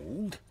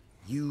gold,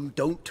 you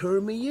don't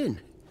turn me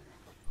in.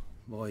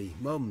 My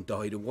mum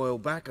died a while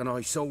back and I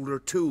sold her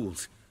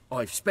tools.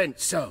 I've spent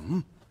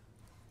some,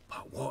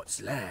 but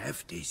what's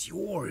left is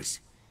yours.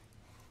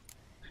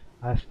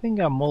 I think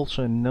I'm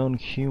also a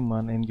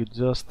non-human and you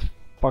just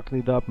fucked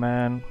it up,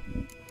 man.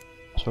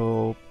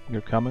 So,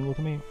 you're coming with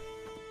me?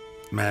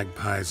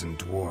 Magpies and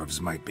dwarves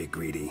might be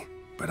greedy,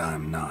 but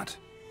I'm not.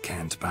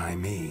 Can't buy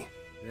me.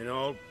 Then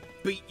I'll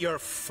beat your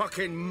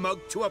fucking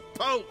mug to a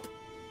pulp!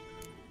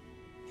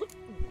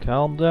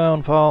 Calm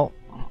down, pal.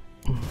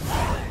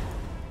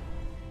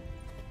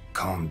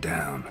 Calm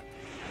down.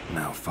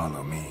 Now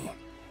follow me.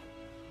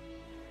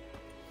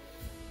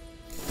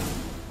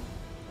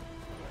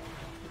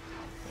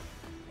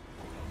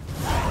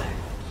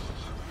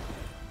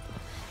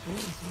 I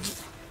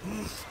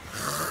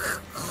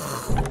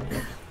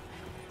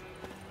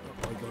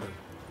gotta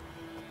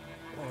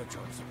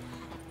apologize.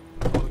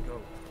 I gotta go.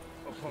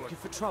 Apologize. Looking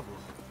for trouble?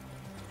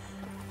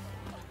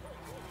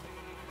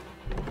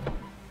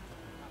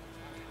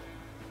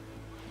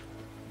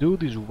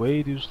 Dude is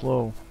way too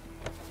slow.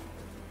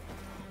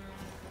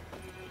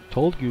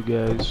 Told you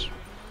guys.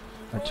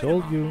 I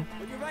told you.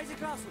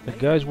 The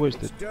guy's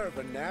wasted. It's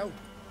Durban now.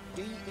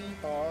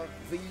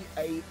 D-E-R-V-A-N.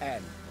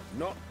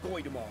 Not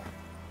Goidemar.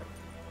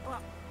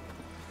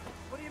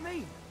 What do you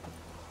mean?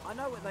 I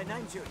know what they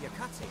named you at your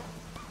cutting.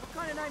 What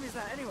kind of name is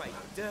that anyway?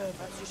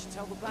 Perhaps you should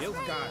tell the black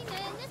Nilfgaard.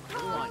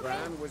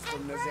 Gran was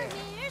from Nazar.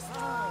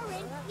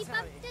 He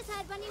bumped his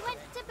head when he went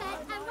to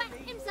bed and wet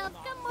himself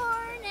good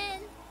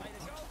morning.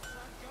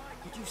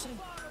 Did you say?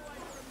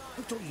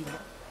 Who taught you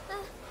that?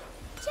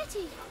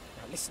 Chetty.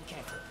 Now listen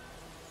carefully.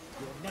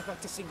 You're never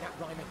to sing that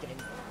rhyme again.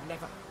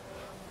 Never.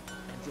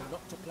 And you're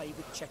not to play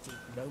with Chetty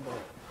no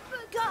more.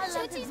 Got a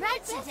load of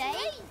red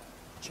today.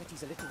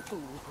 Chetty's a little fool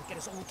who'll get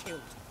us all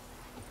killed.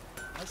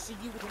 I'll see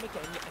you with him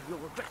again and you'll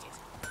regret it.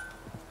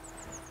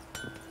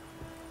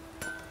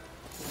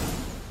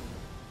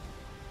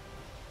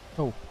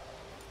 Oh.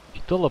 He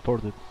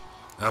teleported.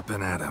 Up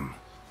and at him.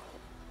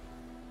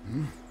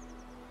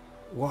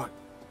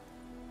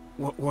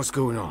 What's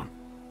going on?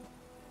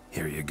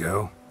 Here you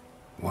go.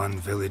 One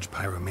village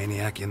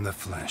pyromaniac in the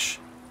flesh.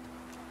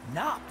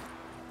 Nap?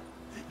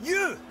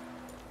 You?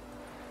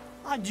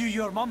 I knew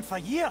your mum for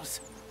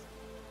years.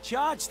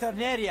 Charged her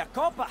nary a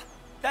copper.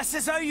 This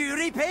is how you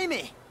repay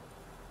me.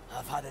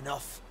 I've had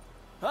enough.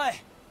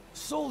 Hey,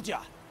 soldier.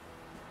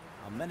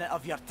 A minute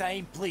of your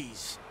time,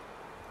 please.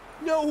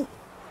 No!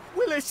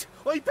 Willis,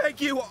 I beg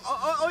you,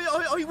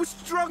 I was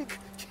drunk.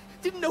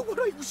 Didn't know what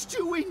I was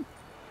doing.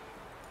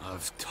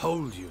 I've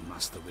told you,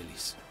 Master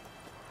Willis.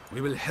 We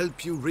will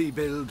help you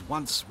rebuild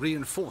once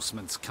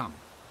reinforcements come.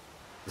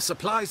 The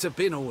supplies have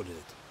been ordered.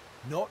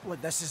 Not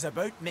what this is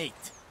about,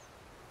 mate.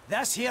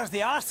 This here's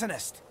the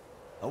Arsonist.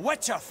 The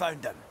Witcher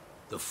found him.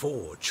 The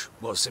forge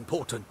was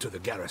important to the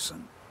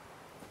garrison.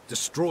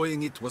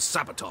 Destroying it was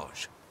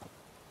sabotage.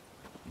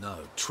 No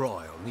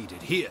trial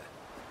needed here.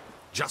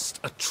 Just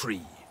a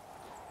tree.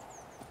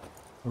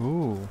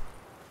 Ooh.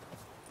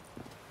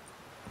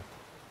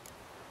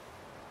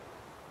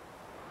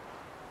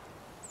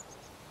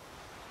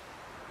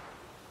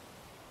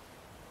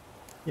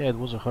 Yeah, it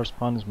was a harsh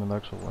punishment,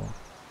 actually.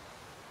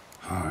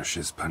 Harsh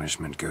as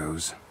punishment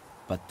goes.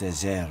 But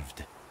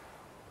deserved.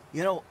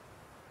 You know,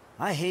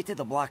 I hated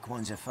the Black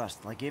Ones at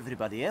first, like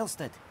everybody else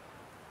did.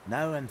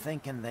 Now I'm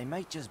thinking they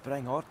might just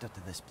bring order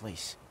to this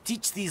place.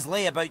 Teach these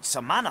layabouts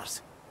some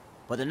manners.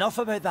 But enough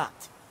about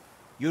that.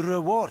 Your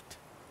reward.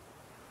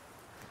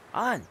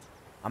 And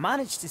I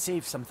managed to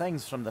save some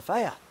things from the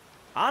fire.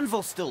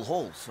 Anvil's still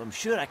whole, so I'm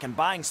sure I can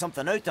bang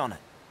something out on it.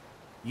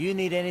 You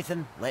need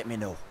anything, let me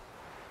know.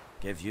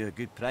 Give you a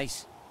good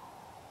price.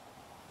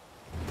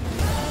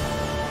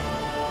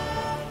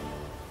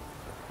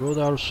 Got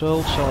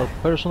ourselves our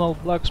personal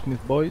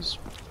blacksmith, boys.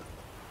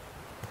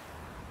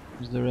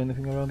 Is there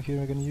anything around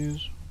here I can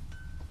use?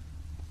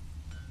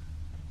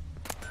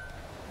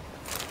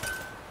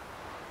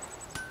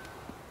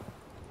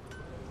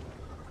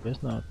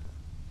 Guess not.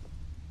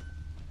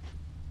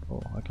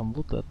 Oh, I can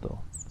loot that though.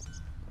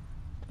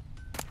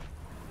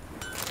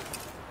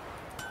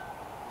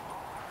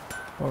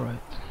 Alright.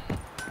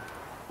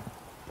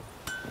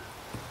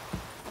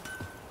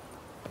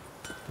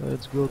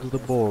 Let's go to the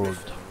board.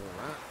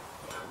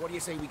 What do you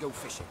say we go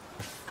fishing?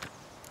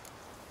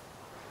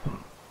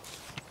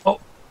 Oh!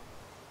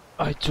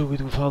 I took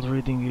it without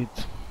reading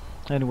it.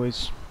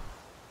 Anyways.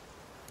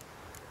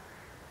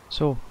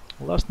 So,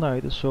 last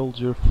night a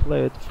soldier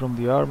fled from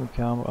the army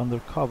camp under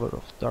cover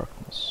of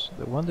darkness.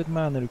 The wounded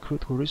man, a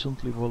recruit who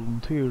recently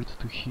volunteered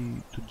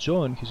to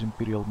join His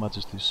Imperial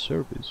Majesty's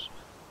service,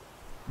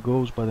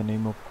 goes by the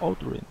name of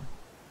Odorin.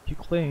 He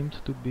claimed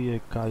to be a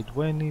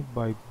Kaidweni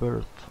by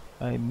birth.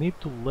 I need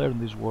to learn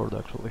this word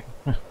actually.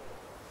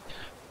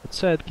 It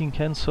said King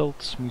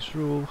Henselt's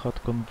misrule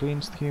had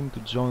convinced him to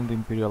join the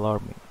Imperial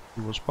Army.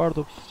 He was part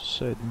of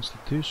said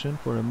institution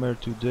for a mere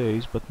 2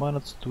 days, but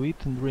managed to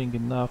eat and drink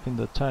enough in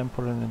that time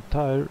for an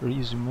entire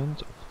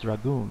regiment of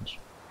dragoons.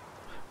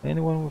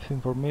 Anyone with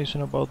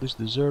information about this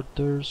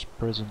deserter's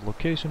present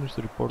location is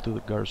to report to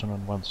the garrison at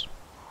once.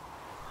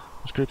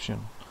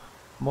 Description: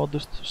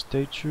 modest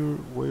stature,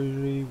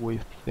 weary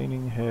with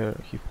thinning hair.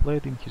 He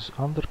fled in his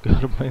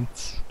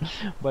undergarments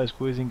by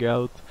squeezing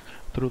out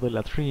through the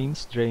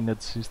latrine's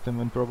drainage system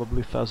and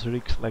probably thus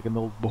reeks like an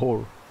old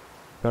boar.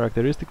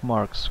 Characteristic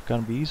marks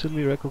can be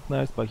easily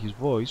recognized by his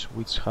voice,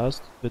 which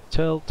has the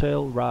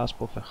telltale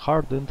rasp of a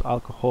hardened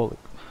alcoholic.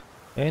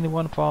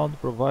 Anyone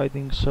found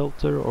providing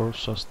shelter or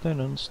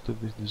sustenance to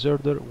this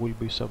deserter will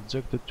be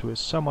subjected to a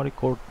summary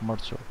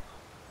court-martial.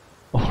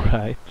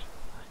 Alright,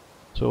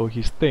 so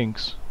he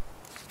stinks.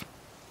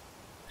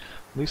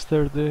 This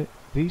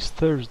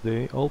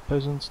Thursday, all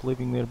peasants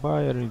living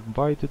nearby are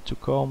invited to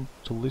come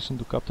to listen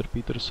to Captain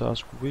Peters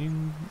ask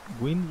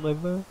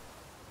Gwynlever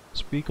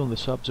speak on the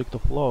subject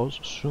of laws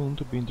soon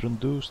to be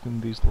introduced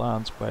in these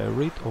lands by a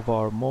writ of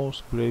our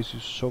most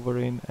gracious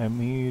sovereign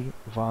Emir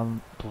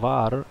van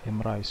Var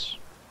Emrys.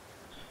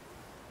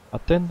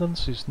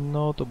 Attendance is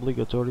not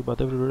obligatory, but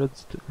every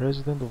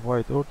resident of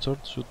White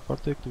Orchard should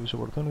partake of this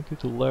opportunity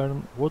to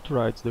learn what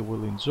rights they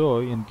will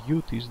enjoy and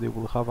duties they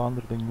will have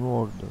under the new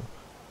order.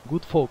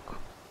 Good folk,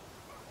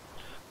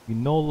 we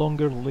no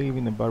longer live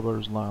in a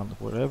barbarous land,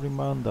 where every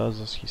man does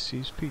as he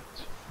sees fit.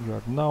 You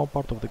are now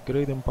part of the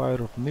great empire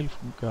of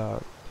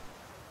Nilfgaard.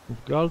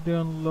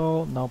 Nilfgaardian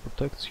law now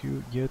protects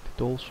you, yet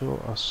it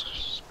also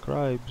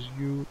ascribes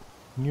you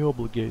new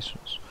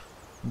obligations.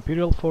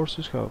 Imperial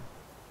forces have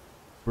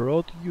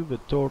brought you the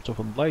torch of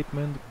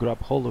enlightenment.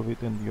 Grab hold of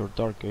it and your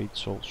dark age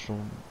shall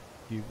soon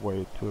give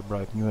way to a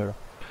bright new era.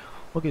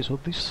 Okay, so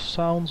this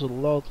sounds a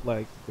lot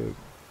like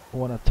I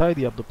wanna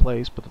tidy up the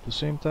place, but at the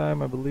same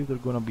time I believe they're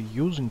gonna be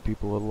using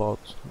people a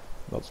lot.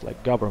 That's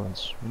like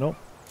governments, you know?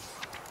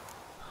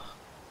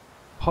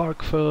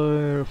 Hark,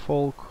 fair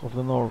folk of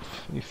the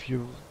north, if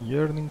you're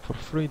yearning for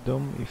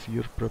freedom, if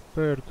you're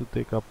prepared to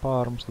take up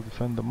arms to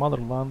defend the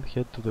motherland,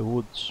 head to the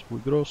woods. We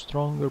grow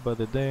stronger by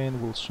the day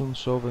and will soon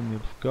sow the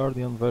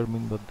Nilfgaardian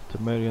vermin that the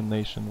Temerian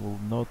nation will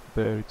not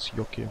bear its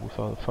yoke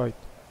without a fight.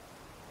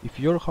 If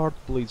your heart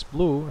bleeds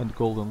blue and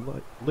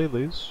golden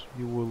lilies,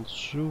 you will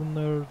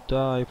sooner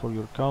die for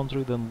your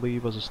country than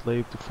live as a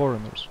slave to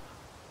foreigners.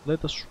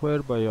 Let us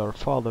swear by our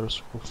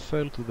fathers who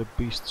fell to the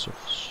beasts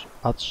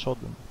at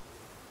Sodom,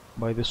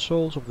 by the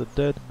souls of the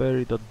dead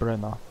buried at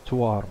Brenna,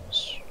 to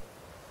arms.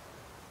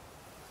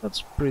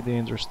 That's pretty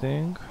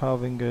interesting,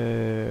 having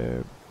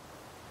a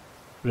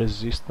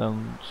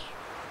resistance,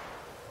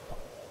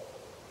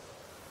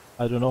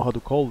 I don't know how to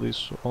call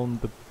this, on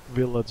the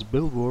village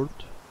billboard.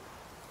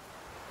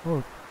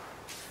 Oh.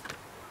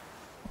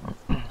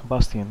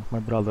 Bastian, my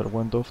brother,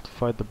 went off to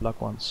fight the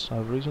Black Ones. I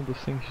have reason to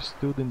think he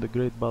stood in the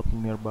great battle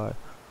nearby.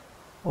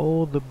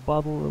 Oh, the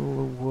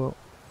battle...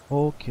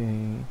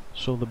 Okay,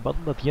 so the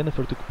battle that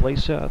Yennefer took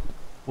place at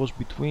was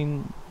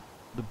between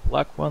the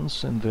Black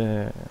Ones and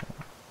the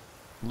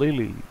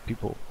Lily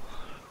people.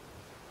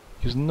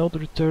 He's not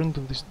returned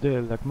to this day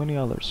like many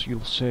others,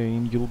 you'll say,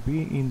 and you'll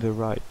be in the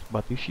right.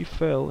 But if he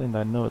fell, and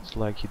I know it's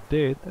like he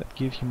did, I'd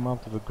give him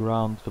up to the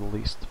ground at the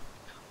least.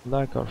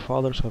 Like our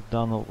fathers have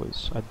done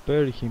always. I'd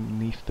bury him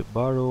neath the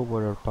barrow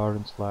where our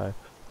parents lie,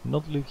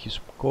 not leave his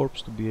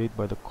corpse to be ate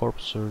by the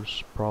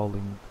corpsers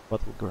prowling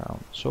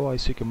battleground. So I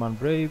seek a man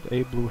brave,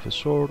 able with a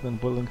sword,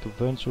 and willing to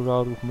venture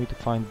out with me to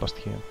find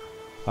Bastien.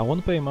 I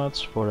won't pay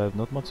much, for I have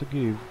not much to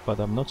give, but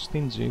I'm not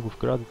stingy with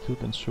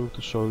gratitude and sure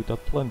to show it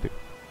at plenty.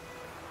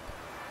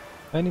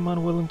 Any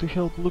man willing to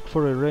help, look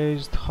for a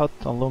raised hut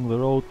along the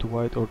road to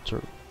White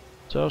Orchard,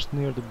 just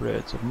near the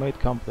bridge. I've made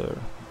camp there.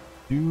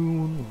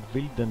 Dune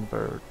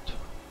Wildenberg.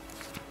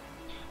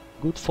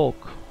 Good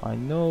folk, I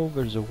know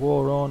there's a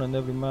war on and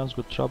every man's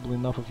got trouble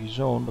enough of his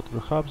own, but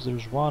perhaps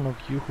there's one of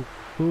you who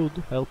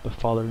could help a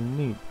father in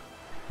need.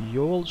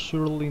 You all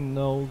surely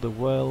know the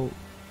well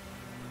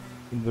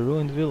in the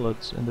ruined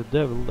village and the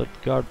devil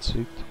that guards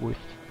it with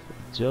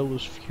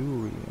jealous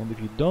fury, and if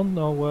you don't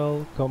know,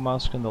 well, come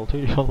ask and I'll tell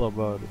you all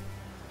about it.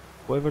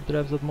 Whoever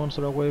drives that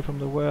monster away from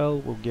the well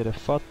will get a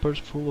fat purse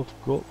full of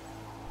gold.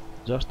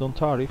 Just don't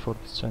hurry, for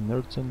it's an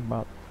urgent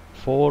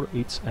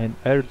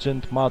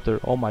matter.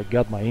 Oh my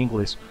god, my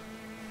English.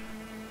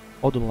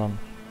 Odolan.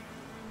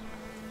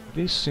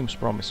 This seems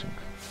promising.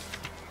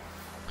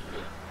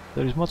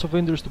 There is much of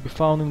interest to be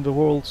found in the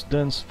world's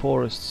dense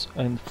forests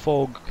and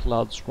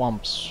fog-clad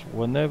swamps.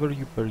 Whenever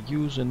you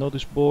peruse a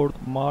notice board,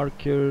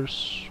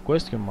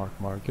 question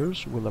mark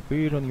markers will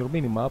appear on your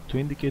minimap to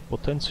indicate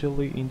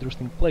potentially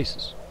interesting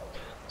places.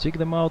 Check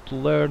them out to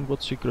learn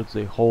what secrets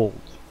they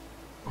hold.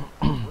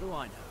 What do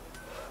I know?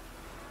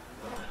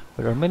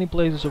 There are many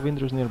places of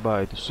interest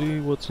nearby. To see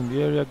what's in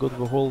the area, go to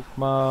the whole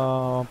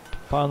map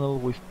panel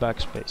with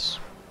backspace.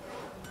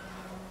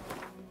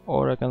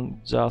 Or I can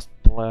just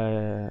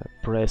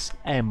press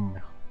M,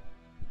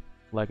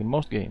 like in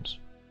most games.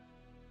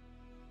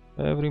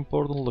 Every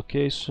important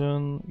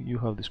location you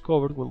have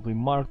discovered will be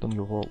marked on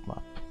your world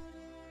map.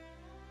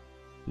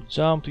 To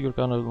jump to your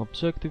current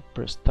objective,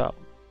 press Tab.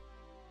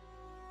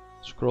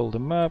 Scroll the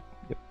map.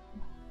 Yep.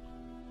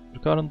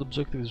 Your current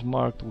objective is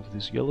marked with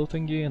this yellow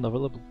thingy, and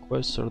available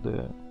quests are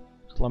the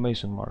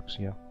exclamation marks.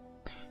 Yeah.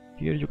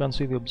 Here you can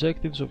see the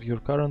objectives of your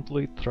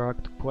currently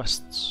tracked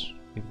quests.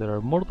 If there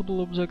are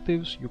multiple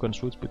objectives, you can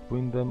switch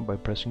between them by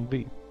pressing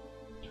V.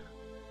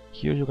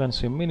 Here you can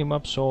see a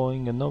minimap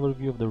showing an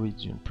overview of the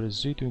region. Press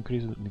Z to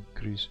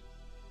increase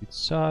its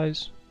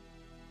size.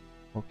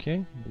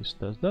 Okay, this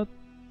does that.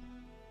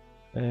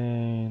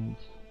 And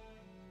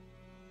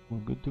we're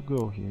good to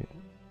go here.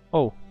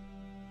 Oh,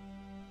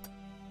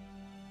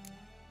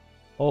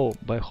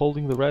 by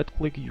holding the right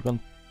click you can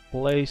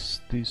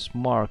place these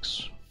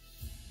marks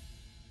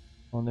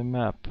on the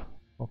map.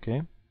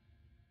 Okay.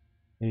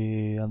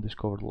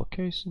 Undiscovered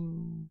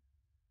location,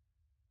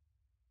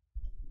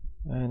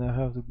 and I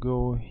have to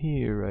go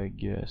here, I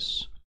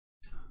guess.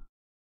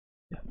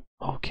 Yeah.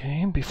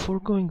 Okay, before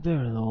going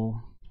there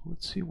though,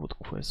 let's see what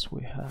quests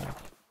we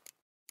have.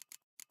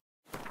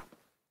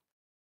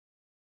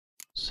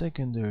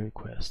 Secondary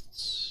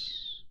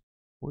quests.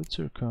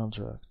 Witcher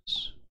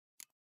contracts.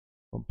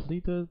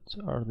 Completed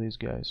are these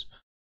guys.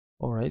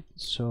 Alright,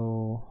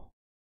 so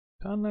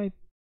can I?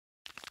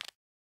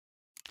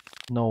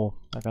 No,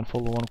 I can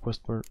follow one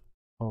quest per...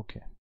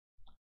 Okay.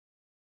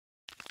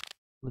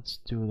 Let's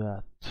do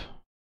that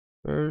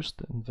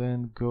first and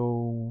then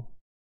go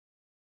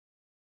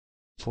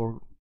for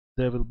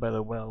Devil by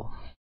the Well.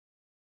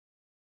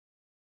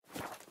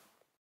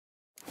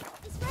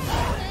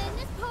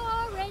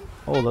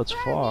 Oh, that's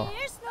far.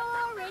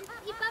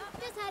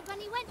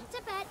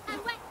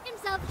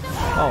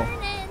 Oh,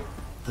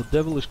 the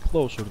devil is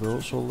closer though,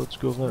 so let's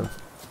go there.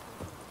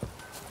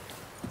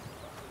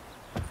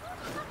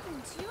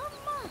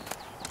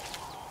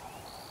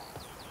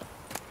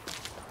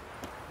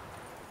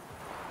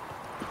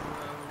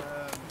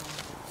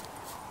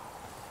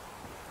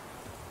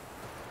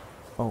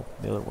 Oh,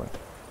 the other way.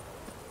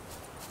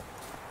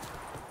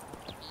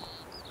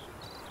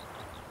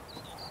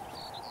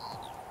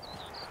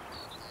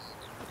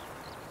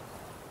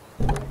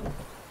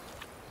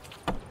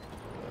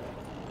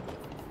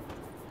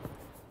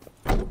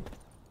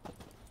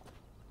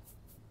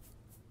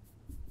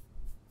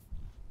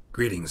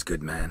 Greetings,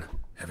 good man.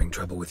 Having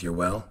trouble with your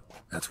well?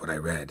 That's what I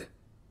read.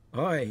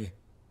 Aye.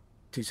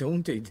 'Tis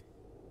haunted.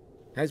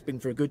 Has been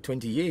for a good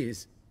 20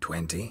 years.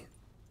 20?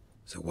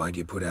 So why'd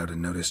you put out a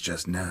notice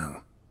just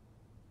now?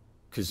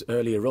 'Cause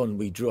earlier on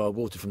we drew our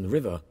water from the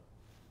river.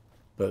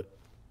 But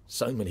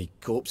so many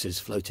corpses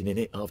floating in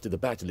it after the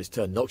battle it's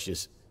turned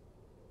noxious.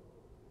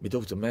 My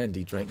daughter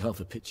Mandy drank half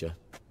a pitcher.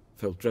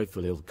 Fell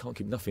dreadful ill, can't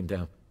keep nothing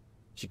down.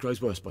 She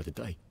grows worse by the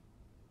day.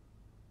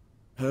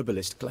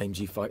 Herbalist claims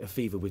you fight a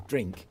fever with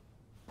drink.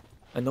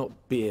 And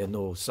not beer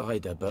nor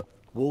cider, but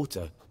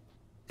water.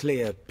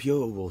 Clear,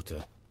 pure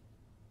water.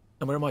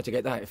 And where am I to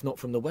get that if not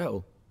from the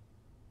well?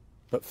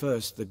 But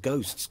first, the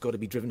ghost's got to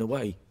be driven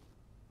away.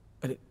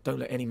 And it don't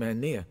let any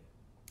man near.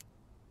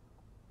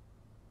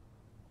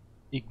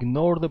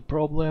 Ignore the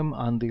problem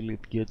until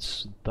it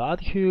gets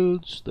that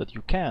huge that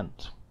you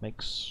can't.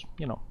 Makes,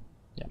 you know,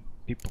 yeah,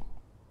 people.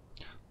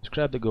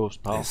 Describe the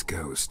ghost, pal. This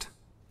ghost.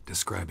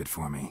 Describe it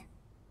for me.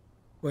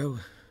 Well,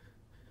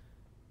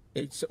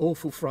 it's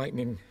awful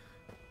frightening.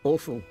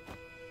 Awful.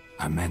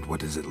 I meant, what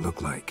does it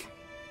look like?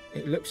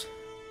 It looks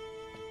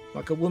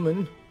like a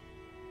woman,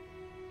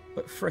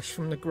 but fresh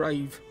from the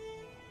grave.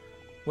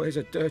 Wears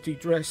a dirty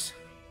dress,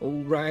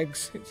 all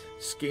rags, its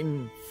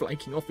skin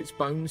flaking off its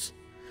bones,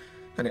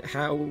 and it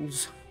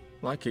howls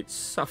like it's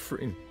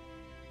suffering.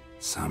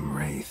 Some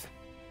wraith.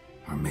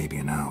 Or maybe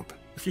an alp.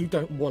 If you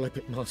don't wallop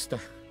it, Master,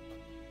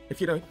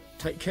 if you don't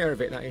take care of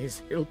it, that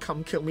is, it'll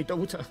come kill me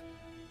daughter.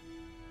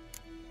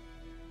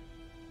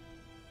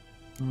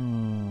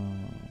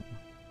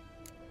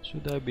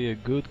 Should I be a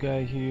good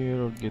guy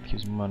here or get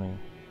his money?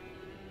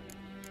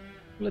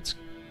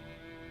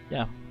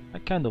 Yeah, I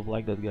kind of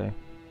like that guy.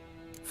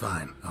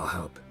 Fine, I'll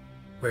help.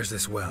 Where's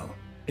this well?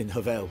 In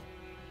Havel,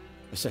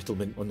 a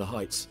settlement on the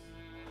heights.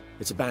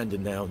 It's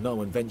abandoned now, no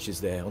one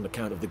ventures there on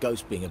account of the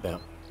ghost being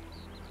about.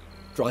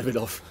 Drive it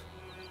off,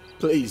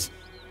 please.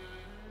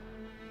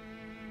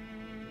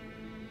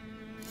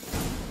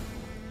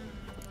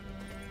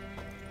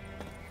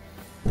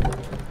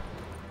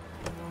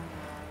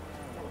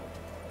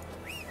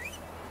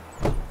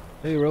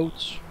 Hey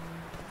Rhodes.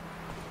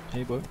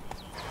 Hey boy.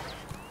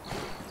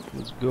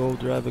 Let's go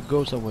drive a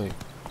ghost away.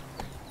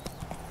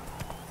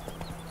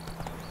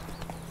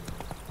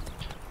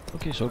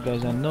 Okay, so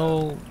guys, I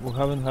know we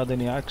haven't had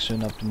any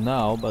action up to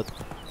now, but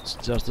it's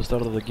just the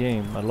start of the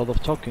game. A lot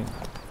of talking.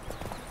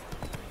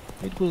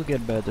 It will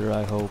get better,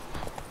 I hope.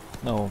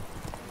 No,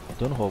 I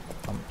don't hope.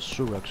 I'm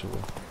sure,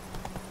 actually.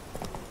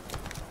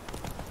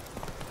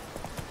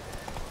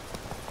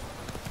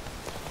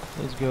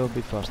 Let's go a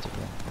bit faster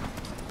then.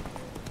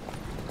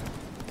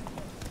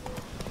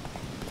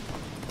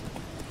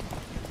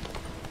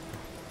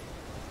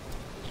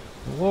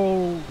 The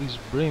world is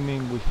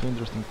brimming with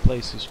interesting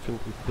places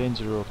filled with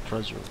danger or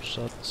treasure.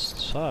 Such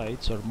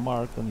sites are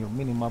marked on your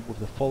minimap with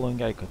the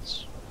following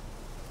icons.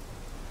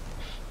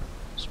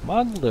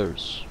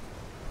 Smugglers!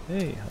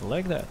 Hey, I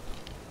like that.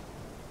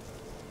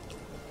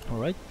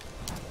 Alright.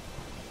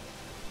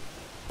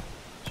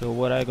 So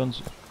what icon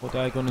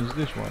is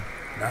this one?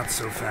 Not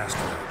so fast,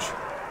 Roach.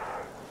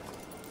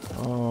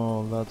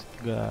 Oh, that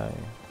guy.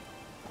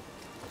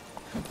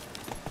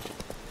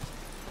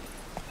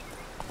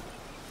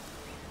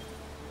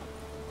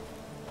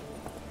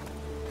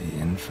 The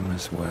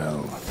infamous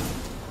well.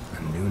 A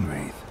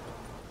Noonwraith.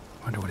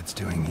 Wonder what it's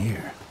doing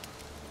here.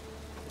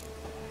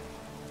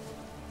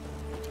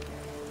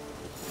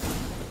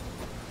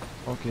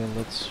 Okay,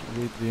 let's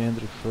read the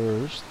entry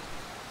first.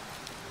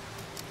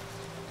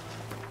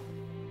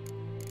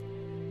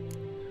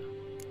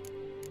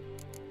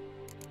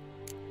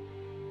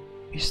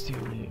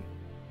 History.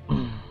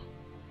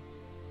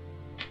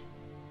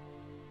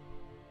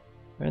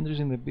 Entries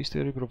in the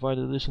bestiary provide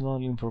additional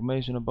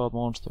information about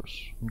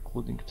monsters,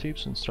 including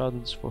tips and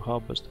strategies for how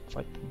best to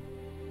fight them.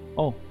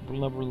 Oh,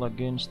 vulnerable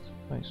against...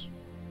 nice.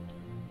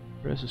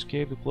 Press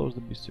escape to close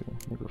the bestiary.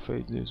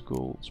 Necrophages,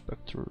 gold,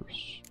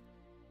 specters.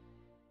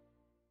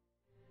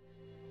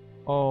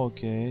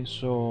 Okay,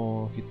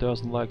 so he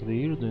doesn't like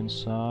the Irden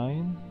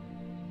sign.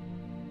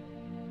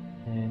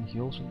 And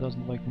he also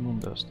doesn't like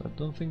moondust. I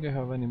don't think I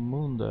have any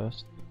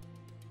moondust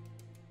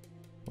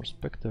or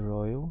specter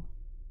oil,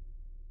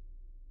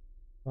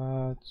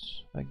 but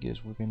I guess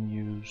we can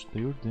use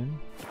the Irden.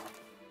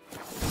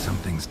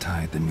 Something's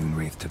tied the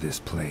Noonwraith to this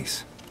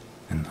place.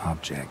 An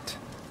object.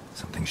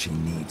 Something she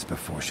needs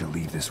before she'll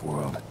leave this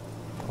world.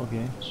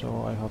 Okay,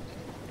 so I have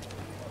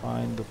to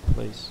find the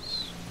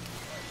places.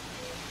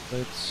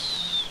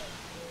 Let's...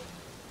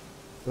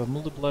 You have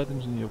multiple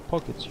items in your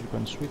pockets, you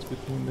can switch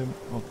between them.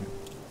 Okay.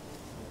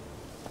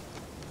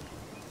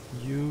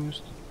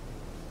 Used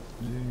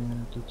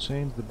to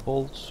change the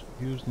bolts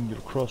used in your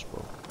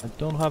crossbow. I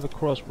don't have a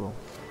crossbow.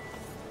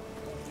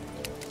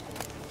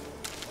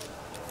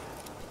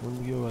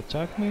 Will you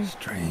attack me?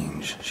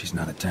 Strange, she's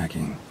not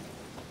attacking.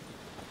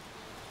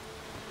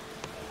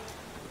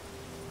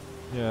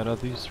 Yeah,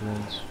 that is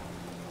strange.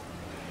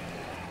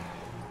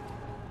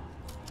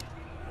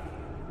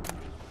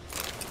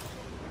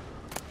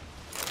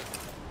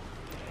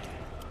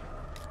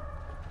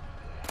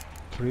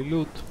 Free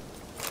loot.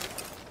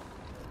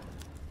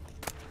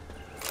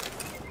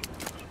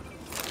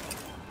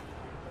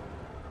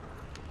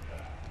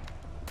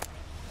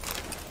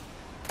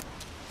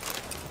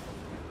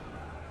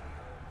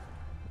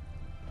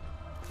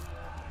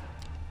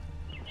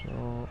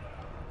 So,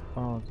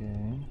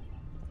 okay.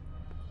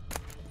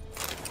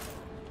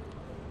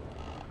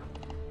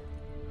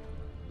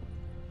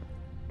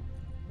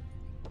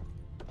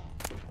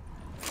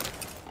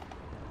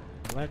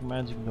 Black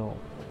magic doll.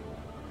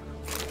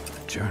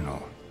 A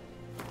journal.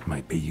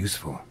 Might be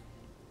useful.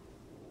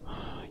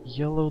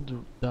 Yellow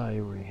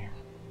diary.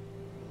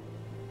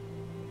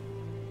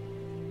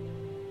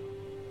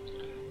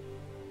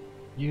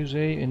 Use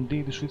A and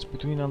D to switch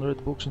between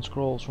unread books and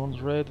scrolls. Once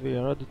read, they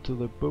are added to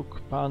the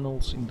book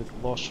panels in the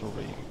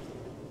glossary.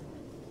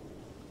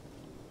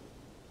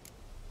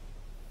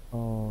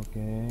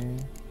 Okay.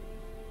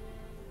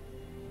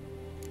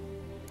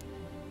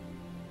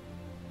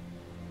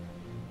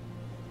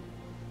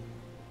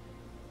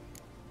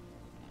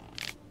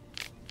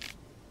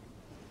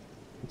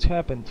 It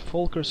happened.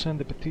 Volker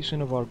sent a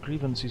petition of our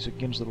grievances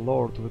against the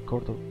Lord to the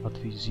court at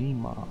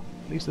Vizima.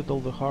 Listed all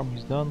the harm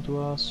he's done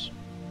to us,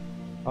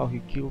 how he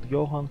killed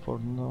Johann for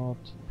not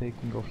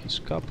taking off his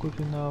cap quick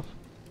enough,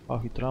 how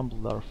he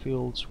trampled our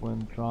fields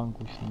when drunk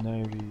with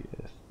nary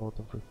a thought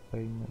of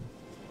repayment,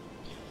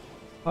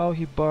 how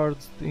he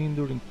barged in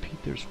during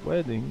Peter's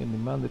wedding and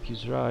demanded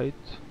his right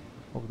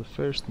of the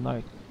first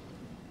night.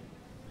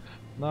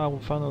 Now we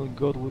finally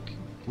got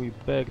we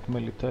begged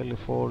Melitele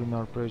for in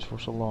our praise for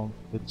so long.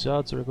 The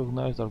judge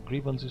recognized our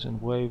grievances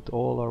and waived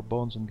all our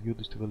bonds and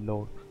duties to the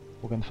Lord.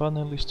 We can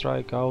finally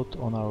strike out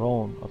on our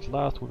own. At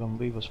last we can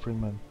live as free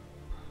men.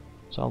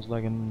 Sounds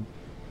like an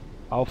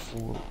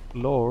awful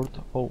lord.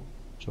 Oh,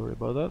 sorry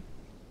about that.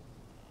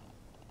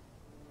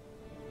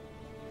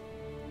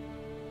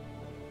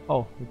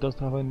 Oh, it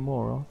doesn't have any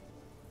more, huh?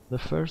 The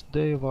first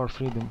day of our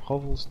freedom.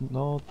 Hovel's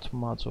not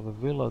much of a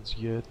village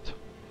yet,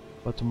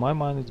 but to my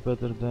mind it's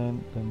better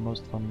than the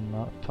most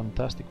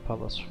fantastic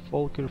palace.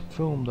 Volker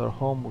fumed our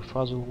home with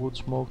hazelwood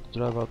smoke to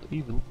drive out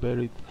evil,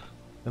 buried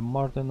a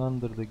marten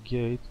under the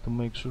gate to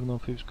make sure no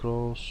thieves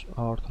cross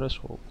our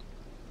threshold.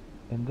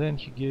 And then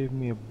he gave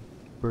me a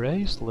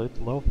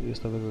bracelet,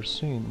 loveliest I've ever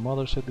seen.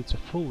 Mother said it's a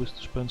foolish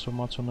to spend so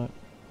much on it.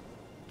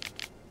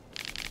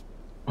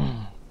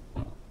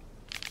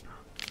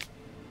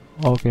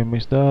 Okay,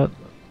 missed that.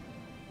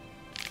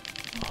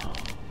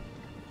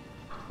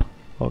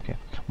 Okay.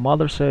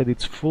 Mother said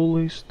it's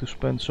foolish to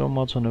spend so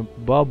much on a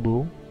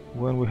bauble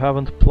when we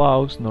haven't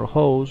plows nor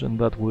hoes, and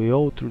that we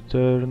ought to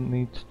return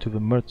it to the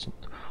merchant.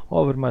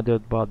 Over my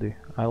dead body.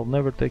 I'll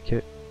never take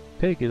it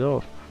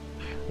off.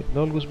 It'll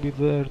always be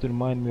there to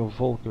remind me of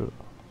Volker,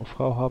 of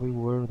how happy we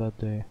were that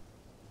day.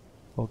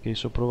 Okay,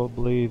 so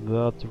probably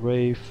that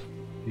Wraith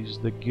is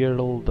the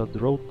girl that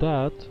wrote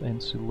that,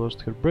 and she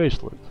lost her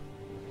bracelet.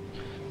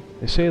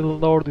 They say the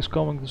Lord is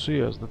coming to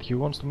see us, that he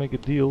wants to make a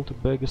deal to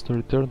beg us to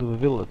return to the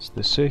village.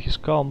 They say he's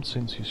calmed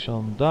since his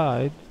son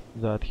died,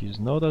 that he's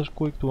not as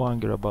quick to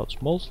anger about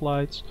small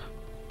slights.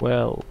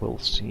 Well, we'll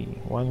see.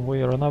 One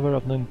way or another,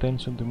 I've no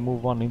intention to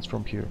move 1 inch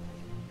from here.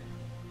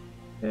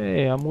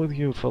 Hey, I'm with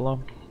you, fella.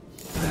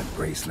 That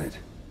bracelet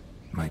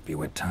might be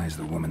what ties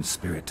the woman's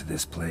spirit to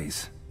this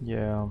place.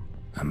 Yeah.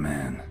 A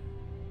man,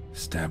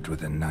 stabbed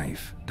with a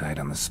knife, died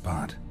on the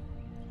spot.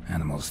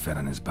 Animals fed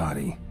on his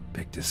body,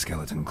 picked his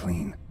skeleton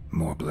clean.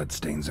 More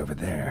bloodstains over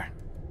there.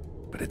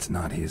 But it's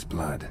not his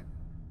blood.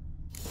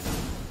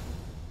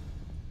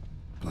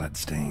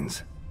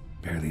 Bloodstains,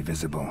 barely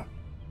visible.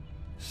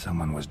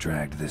 Someone was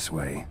dragged this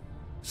way.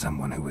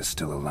 Someone who was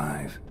still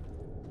alive.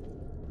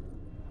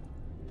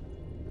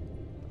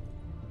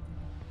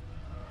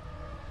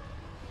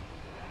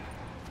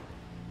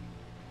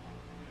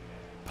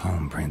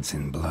 Palm prints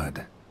in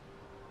blood.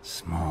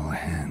 Small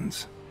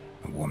hands.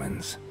 A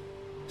woman's.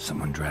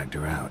 Someone dragged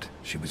her out.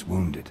 She was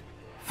wounded.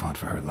 Fought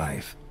for her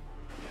life.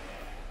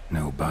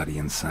 No body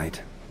in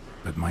sight,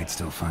 but might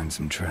still find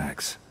some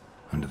tracks.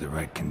 Under the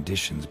right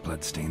conditions,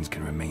 bloodstains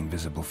can remain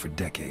visible for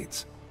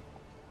decades.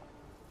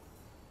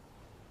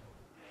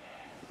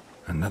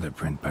 Another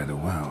print by the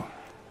well.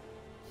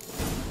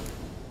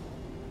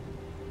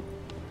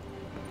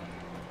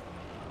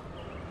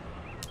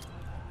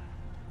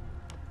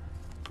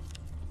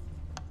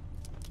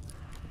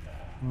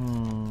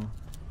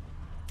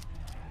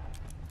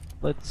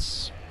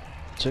 Let's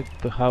check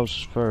the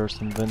house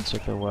first and then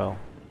check the well.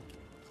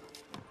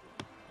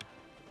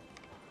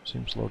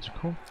 Seems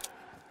logical.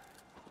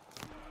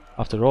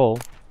 After all,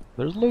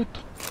 there's loot.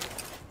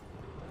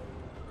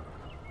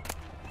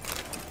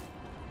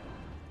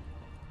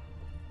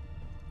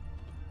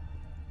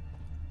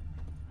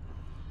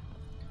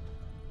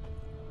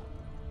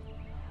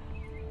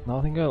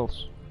 Nothing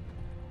else.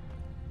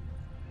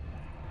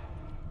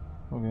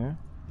 Okay.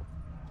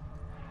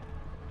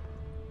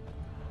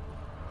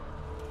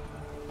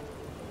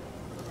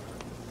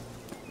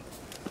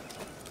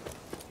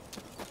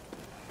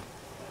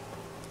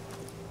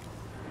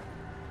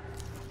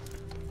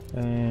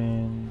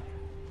 And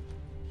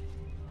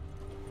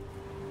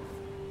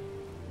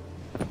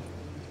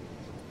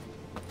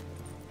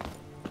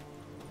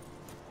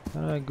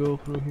can I go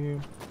through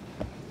here?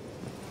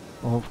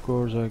 Oh, of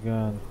course I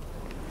can.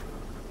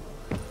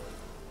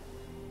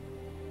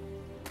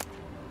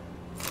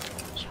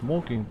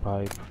 Smoking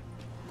pipe.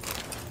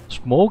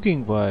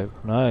 Smoking pipe,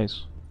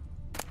 nice.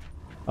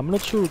 I'm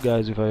not sure,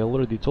 guys, if I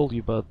already told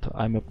you, but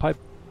I'm a pipe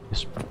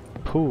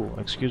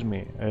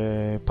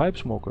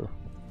smoker.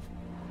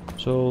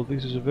 So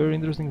this is a very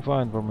interesting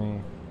find for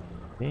me.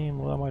 Damn,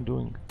 what am I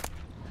doing?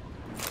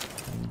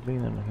 I'm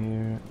leaning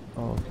here.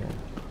 Okay.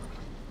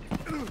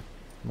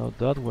 Not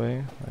that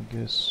way, I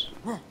guess.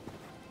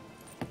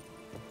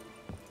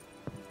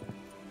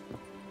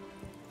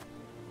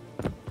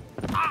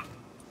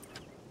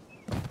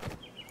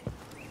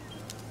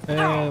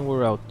 And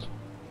we're out.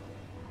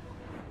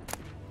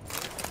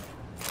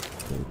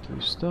 Take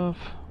this stuff.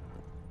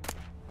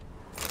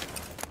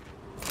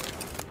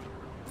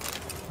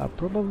 I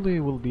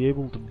probably will be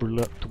able to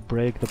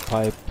break the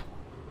pipe,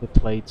 the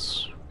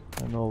plates,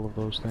 and all of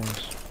those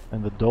things.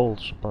 And the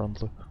dolls,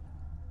 apparently.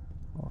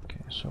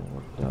 Okay, so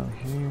we're down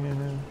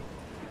here.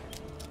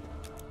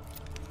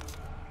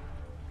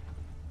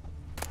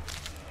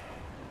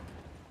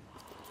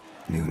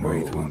 Noon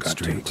Wraith won't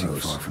stray too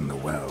far from the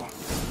well.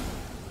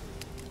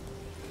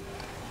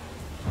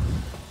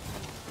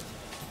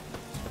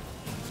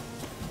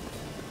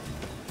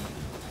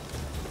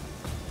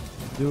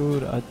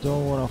 Dude, I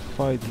don't wanna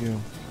fight you.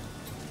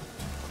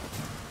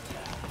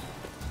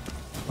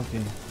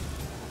 Okay.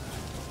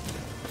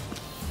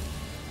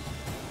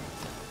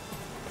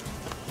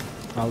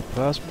 I'll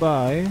pass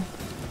by.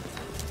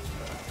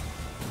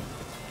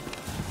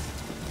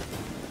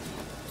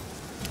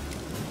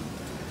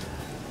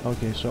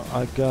 Okay, so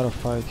I gotta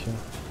fight here.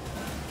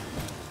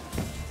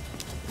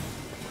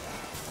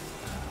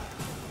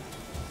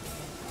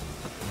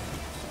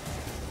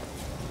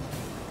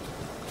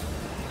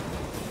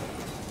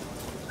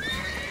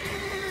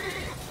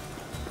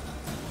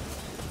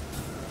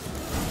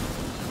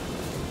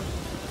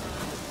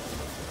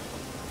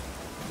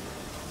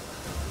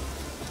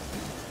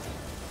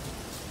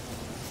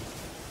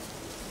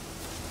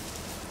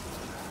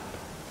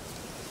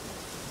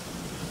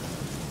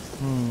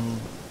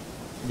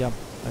 Yeah,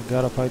 I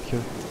gotta fight here.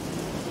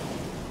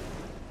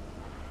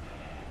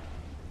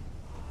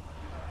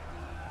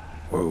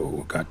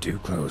 Whoa, got too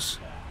close.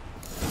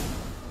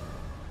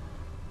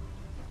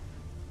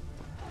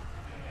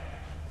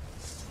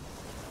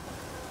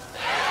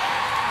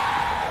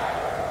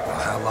 Well,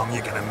 how long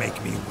you gonna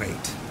make me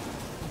wait?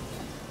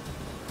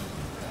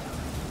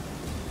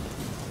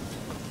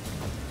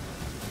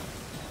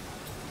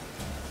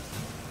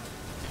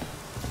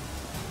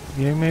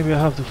 Yeah, maybe I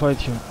have to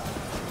fight you.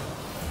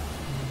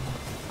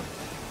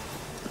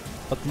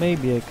 But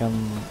maybe I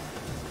can...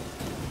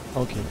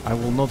 Okay, I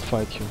will not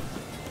fight you.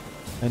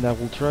 And I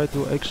will try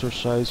to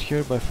exercise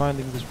here by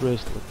finding this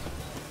bracelet.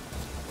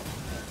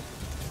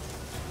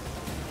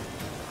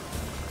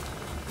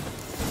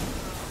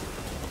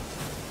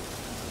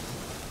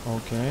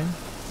 Okay.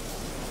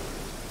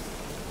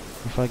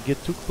 If I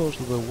get too close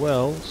to the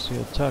well, she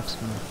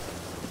attacks me.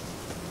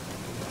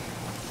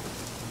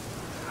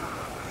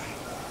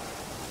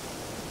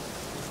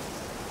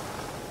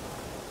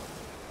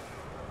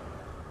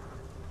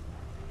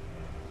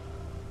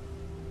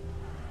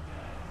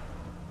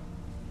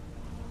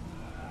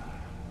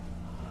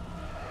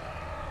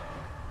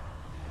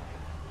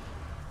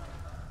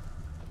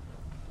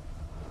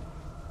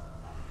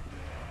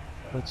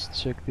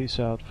 Let's check this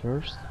out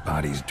first.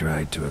 Body's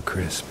dried to a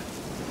crisp.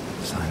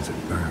 Signs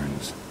of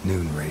burns.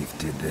 Noon Wraith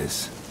did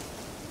this.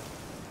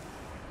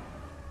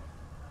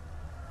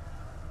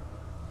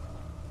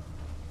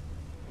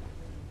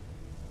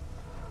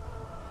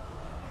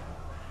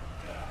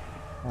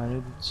 I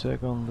need to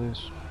check on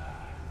this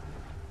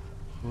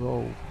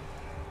rope.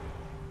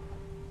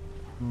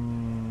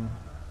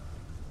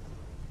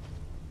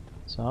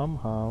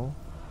 Somehow.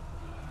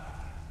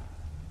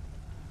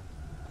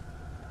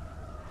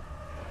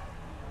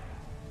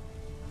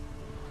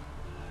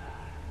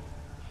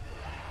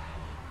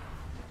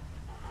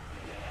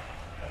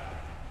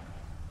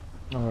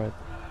 Alright.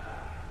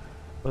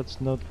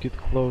 Let's not get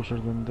closer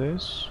than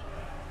this.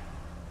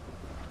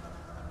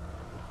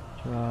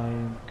 Try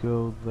and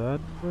go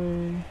that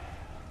way.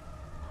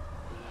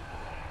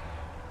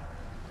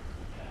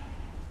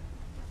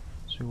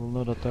 She will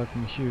not attack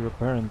me here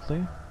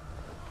apparently.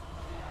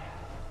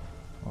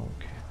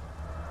 Okay.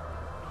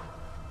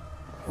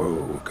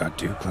 Whoa, got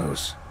too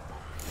close.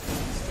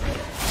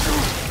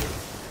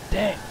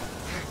 Dang!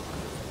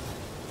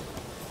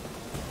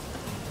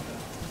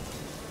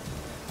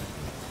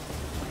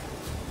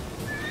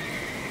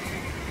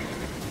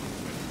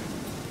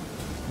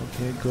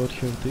 Okay, got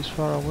here this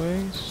far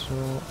away, so...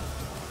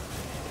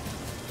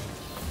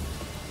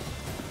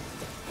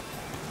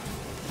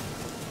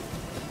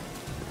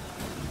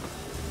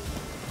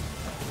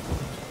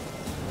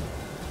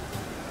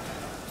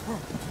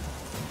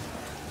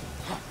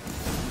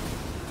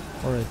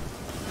 Alright.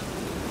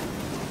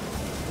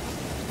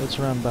 Let's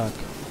run back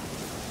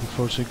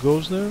before she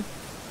goes there.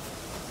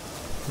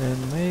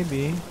 And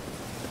maybe...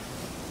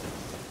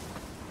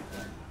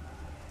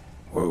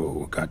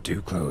 Whoa, got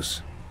too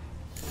close.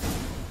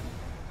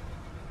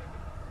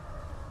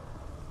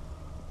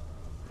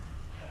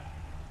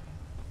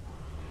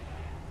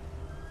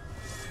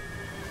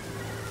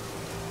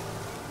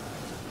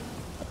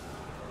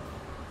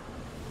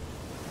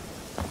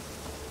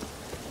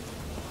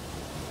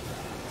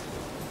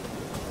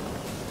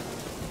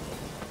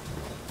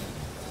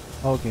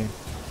 Okay.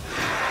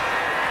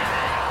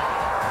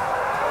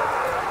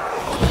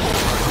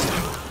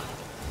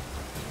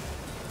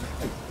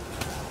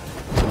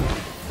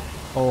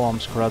 Oh, I'm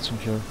scratching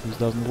here. This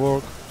doesn't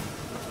work.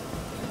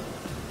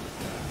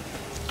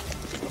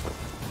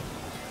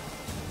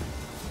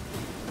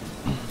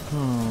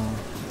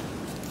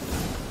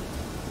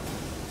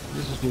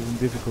 This is getting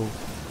difficult.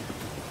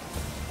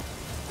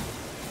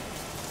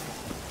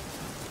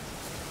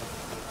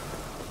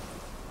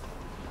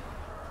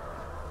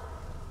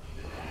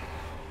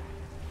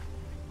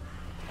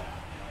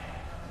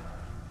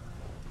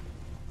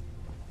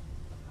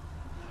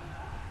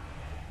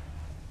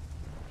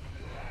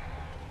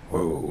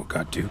 Whoa,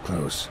 got too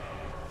close.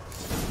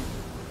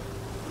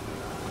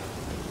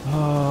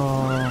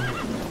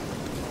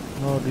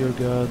 Oh dear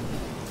God.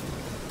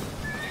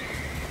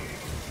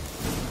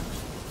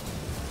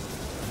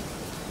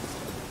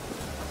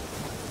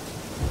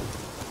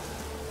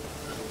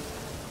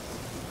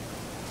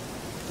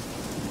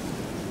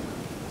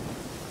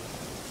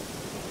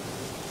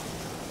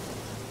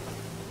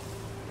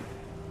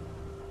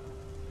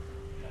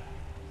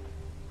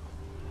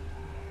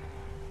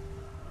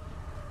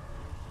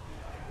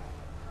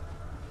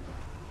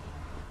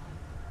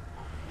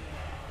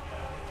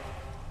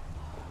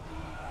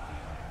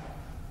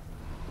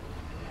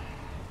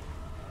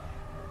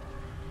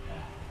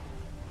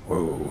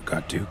 Whoa,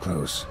 got too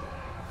close.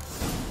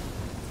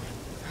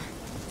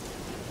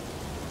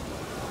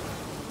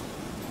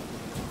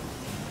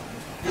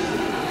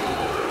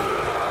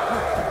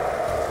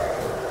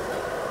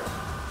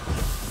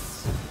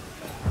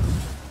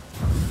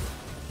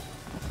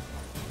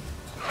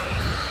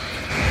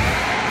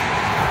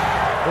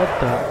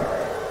 What the?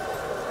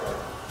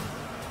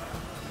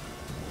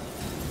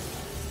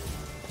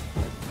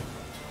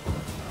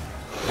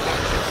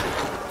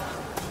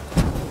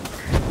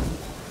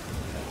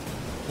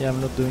 Yeah, I'm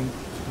not doing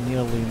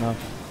nearly enough.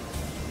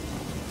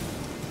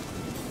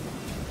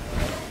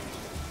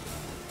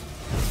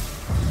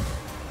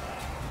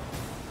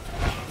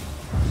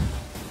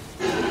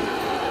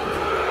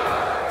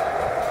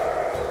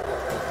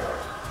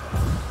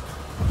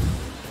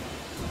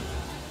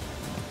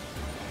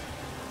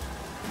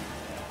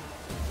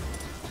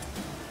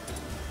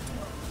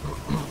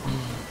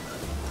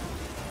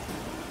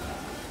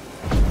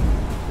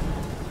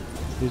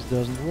 This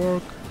doesn't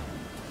work.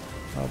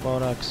 How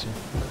about Axie?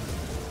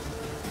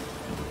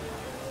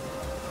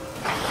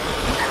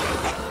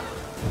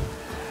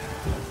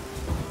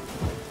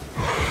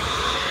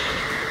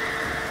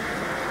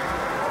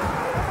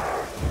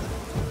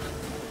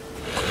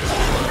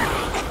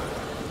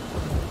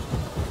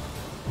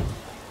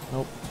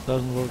 Nope,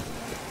 doesn't work.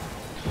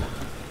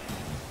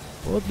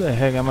 What the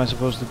heck am I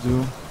supposed to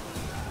do?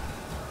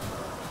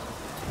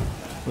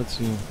 Let's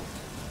see.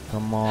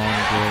 Come on,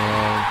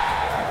 girl.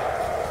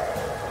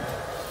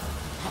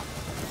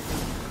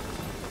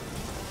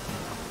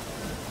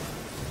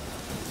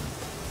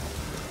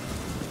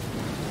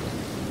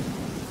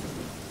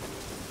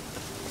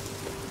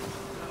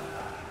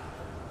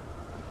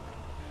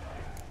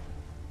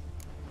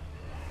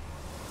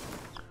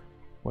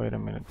 Wait a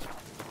minute.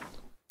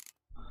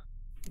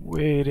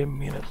 Wait a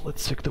minute,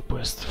 let's check the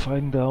quest.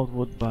 Find out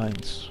what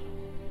binds.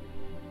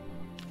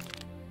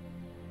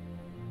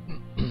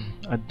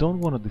 I don't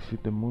want to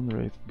defeat the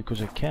Moonwraith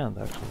because I can't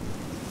actually.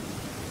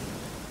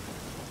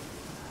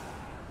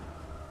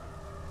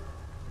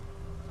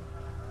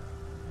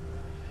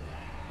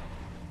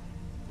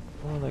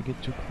 Will I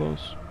get too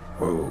close?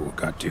 Whoa,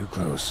 got too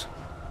close.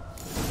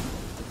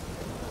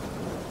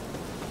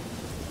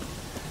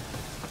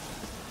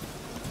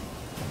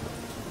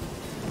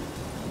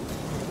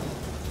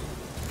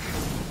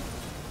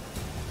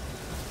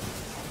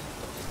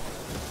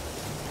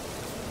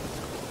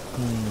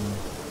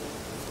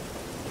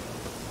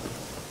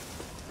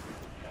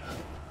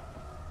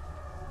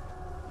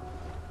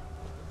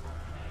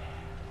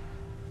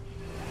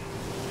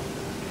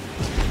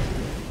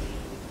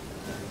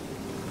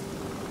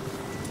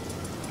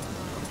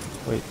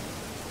 Wait,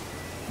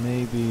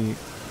 maybe...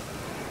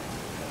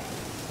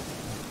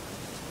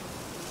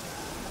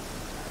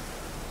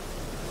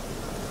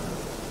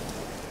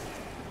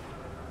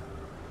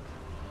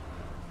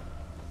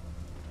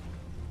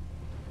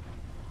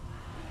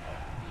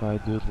 if I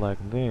do it like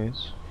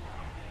this...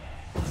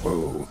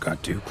 Whoa,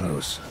 got too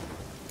close.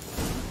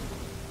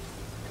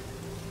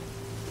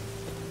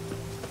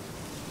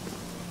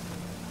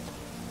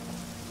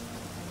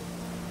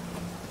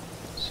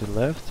 See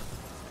left?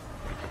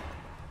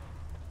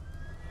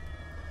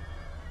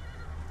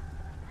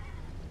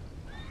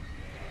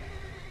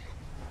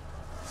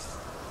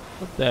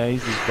 What the hell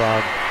is this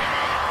bug?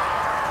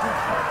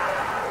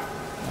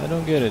 I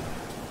don't get it.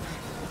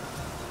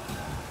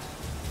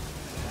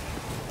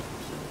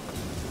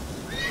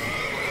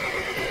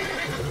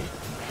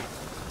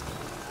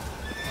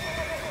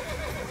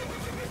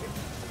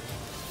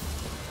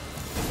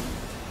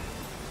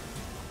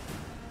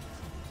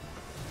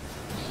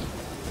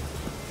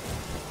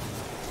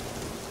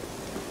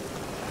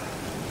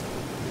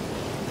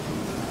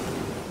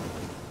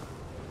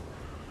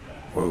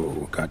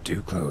 Whoa, got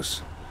too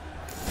close.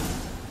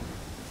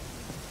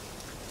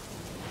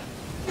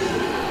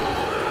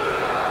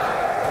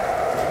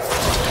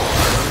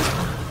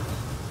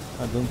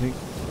 I don't think...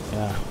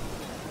 yeah.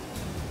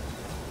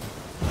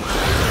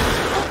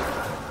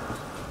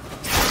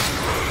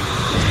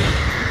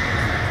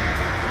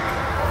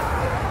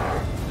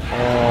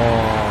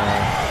 Oh.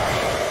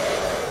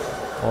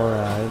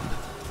 Alright.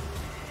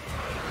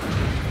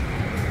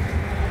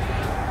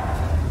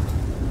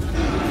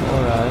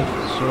 Alright,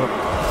 so...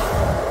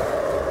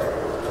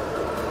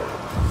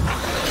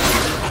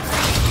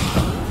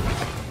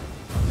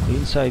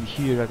 inside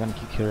here I can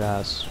kick her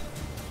ass.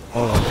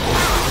 Alright.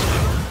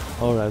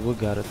 Alright, we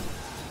got it.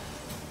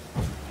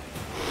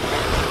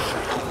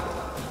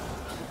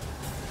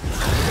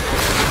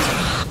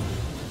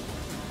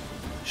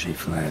 She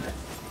fled,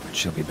 but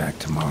she'll be back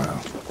tomorrow.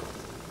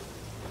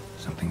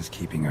 Something's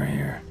keeping her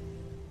here.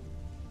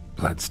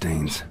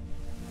 Bloodstains.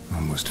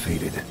 Almost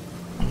faded.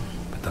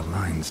 But the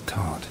line's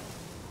taut.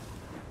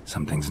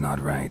 Something's not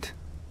right.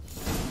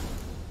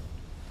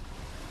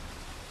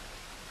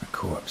 A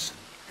corpse,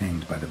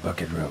 hanged by the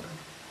bucket rope.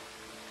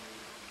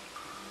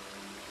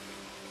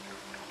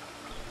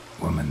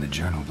 Woman the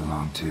journal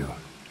belonged to.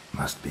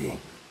 Must be.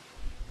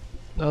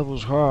 That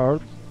was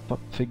hard, but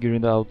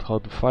figuring out how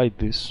to fight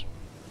this.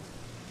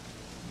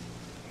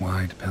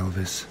 Wide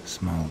pelvis,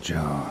 small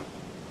jaw.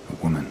 A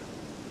woman.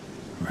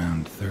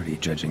 Around 30,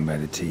 judging by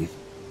the teeth.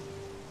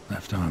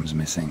 Left arm's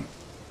missing.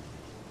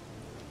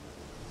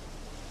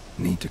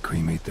 Need to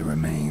cremate the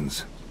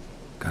remains.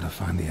 Gotta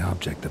find the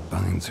object that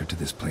binds her to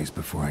this place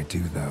before I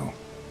do, though.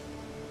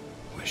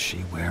 Was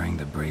she wearing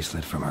the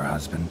bracelet from her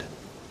husband?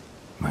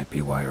 Might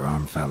be why her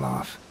arm fell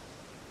off.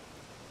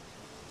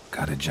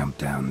 Gotta jump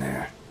down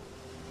there.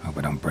 Hope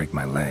I don't break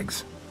my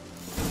legs.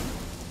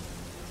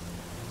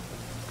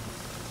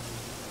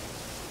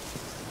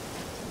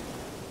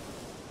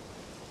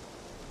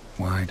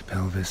 Wide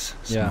pelvis,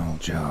 small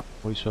jaw.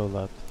 We saw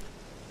that.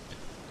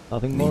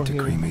 Nothing more Need to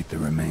here. cremate the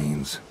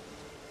remains.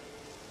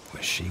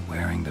 Was she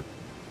wearing the...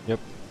 Yep.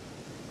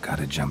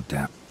 Gotta jump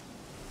down.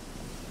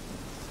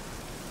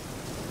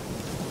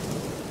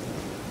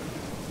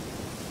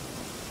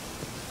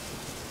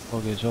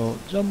 Okay, so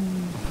jump.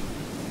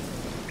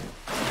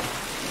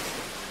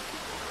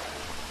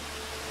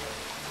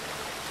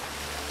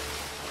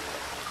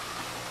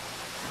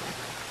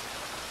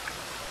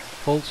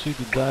 Hold C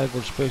to dive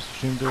or space to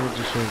swim towards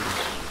the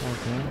surface.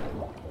 Okay.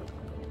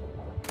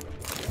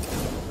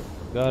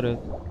 Got it.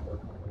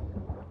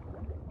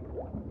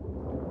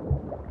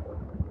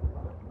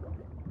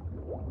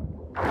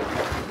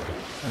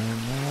 And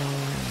now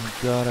we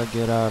gotta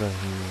get out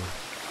of here.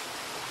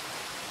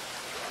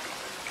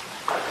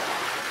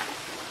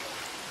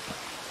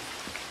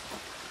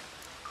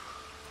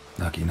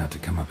 Lucky not to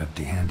come up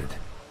empty-handed.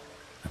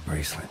 A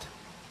bracelet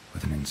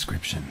with an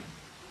inscription.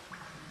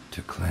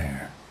 To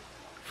Claire,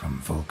 from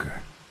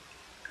Volker.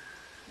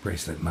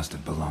 Bracelet must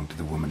have belonged to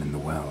the woman in the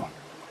well.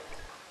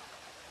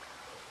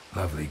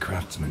 Lovely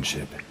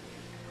craftsmanship,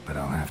 but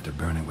I'll have to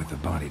burn it with the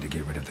body to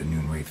get rid of the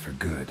Noon Wraith for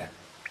good.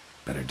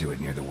 Better do it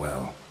near the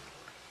well.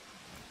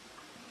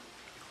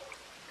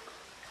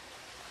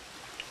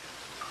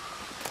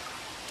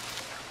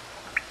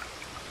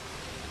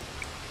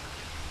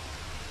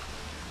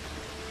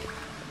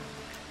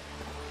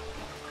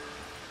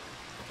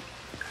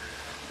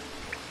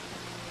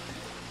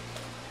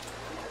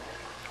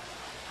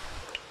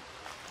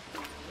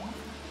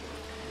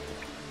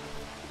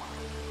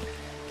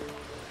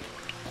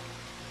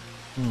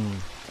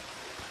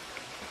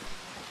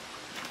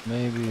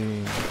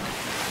 Maybe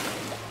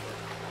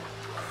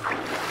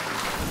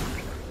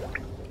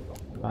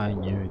I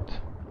knew it.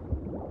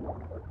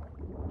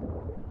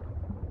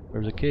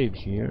 There's a cave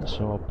here,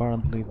 so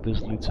apparently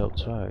this leads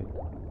outside.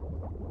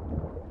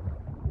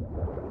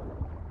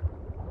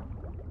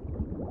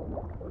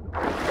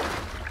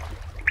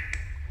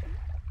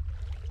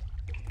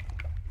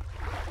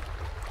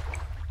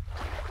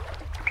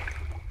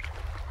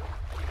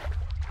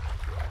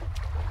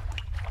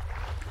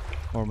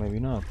 Or maybe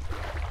not.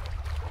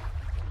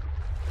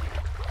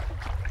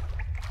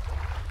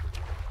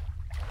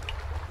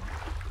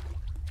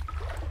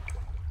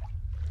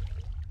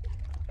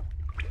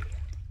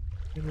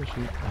 Maybe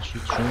I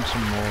should drink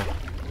some more.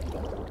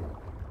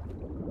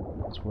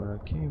 That's where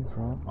I came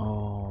from.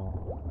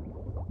 Oh.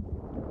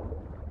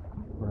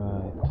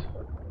 Right.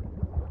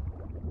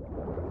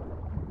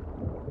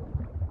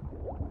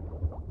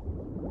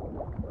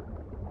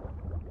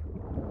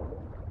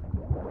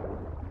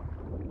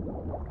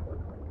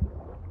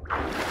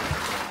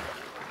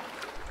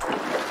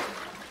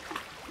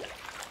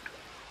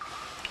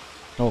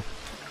 Oh.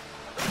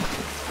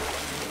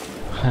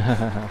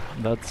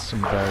 That's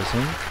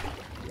embarrassing.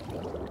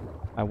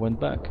 I went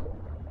back.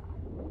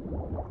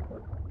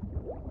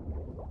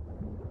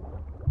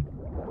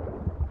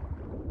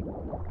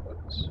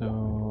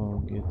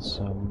 So get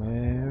some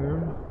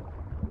air.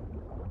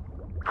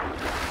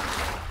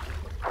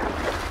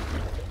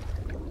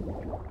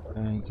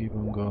 And keep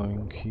on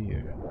going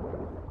here.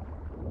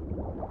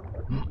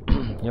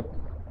 Yep.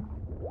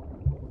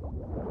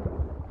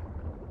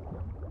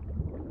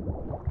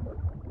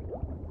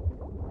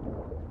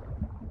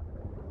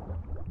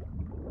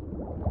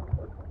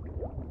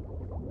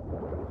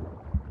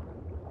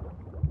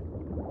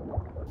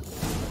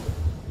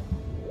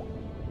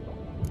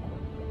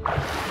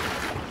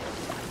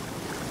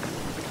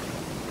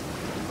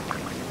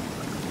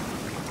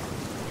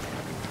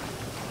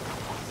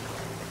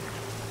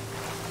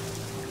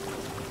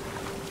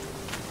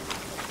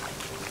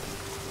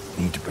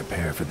 Need to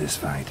prepare for this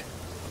fight.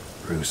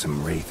 Brew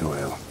some wraith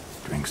oil,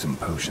 drink some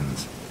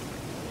potions.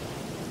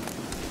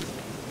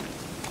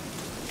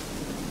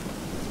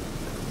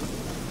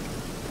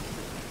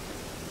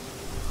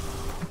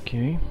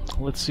 Okay,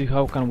 let's see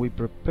how can we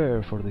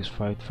prepare for this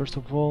fight. First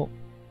of all,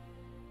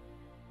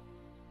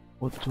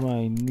 what do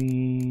I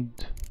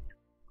need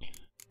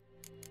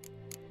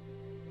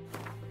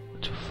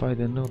to fight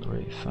the Node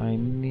Wraith? I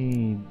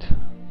need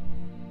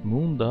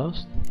moon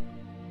dust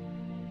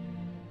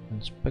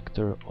and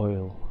spectre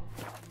oil.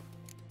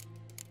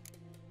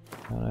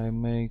 Can I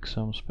make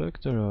some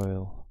spectre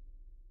oil?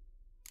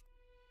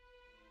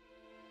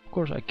 Of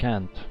course I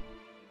can't.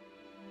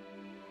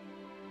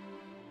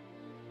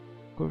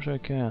 Of course I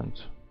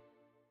can't.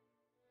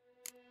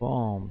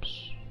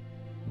 Bombs.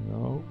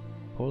 No.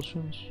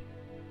 Potions.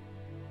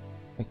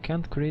 I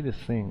can't create a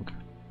thing.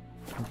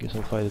 I guess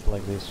I'll fight it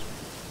like this.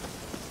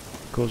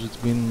 because it's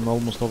been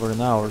almost over an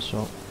hour,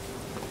 so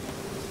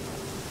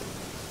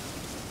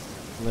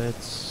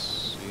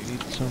let's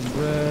eat some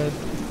bread.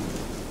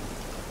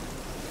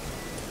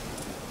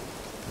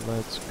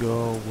 Let's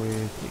go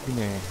with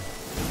Igne.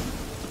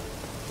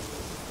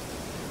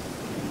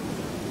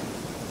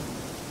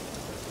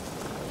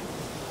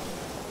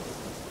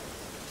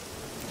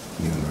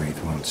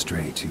 Moonwraith won't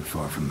stray too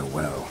far from the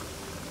well.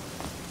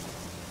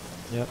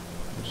 Yep,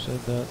 you said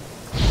that.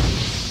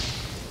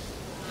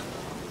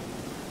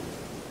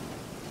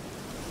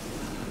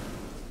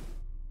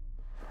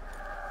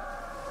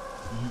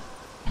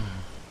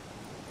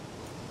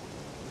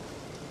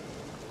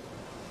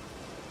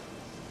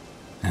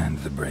 And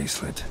the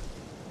bracelet.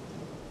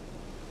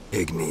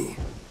 Igni.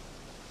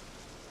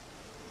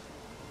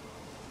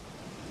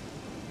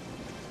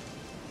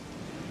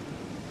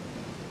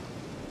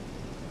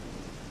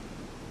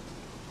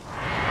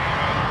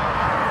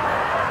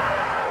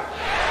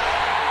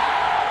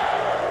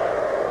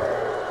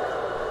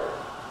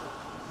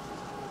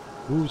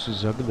 Ooh, this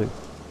is ugly.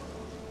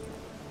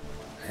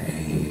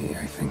 Hey,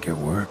 I think it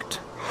worked.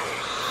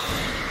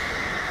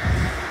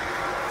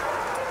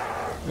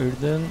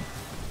 Erden.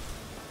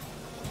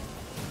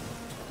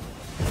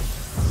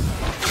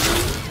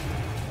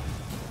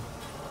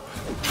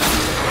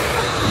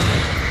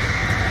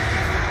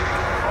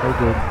 Oh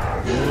good.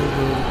 Oh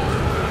good.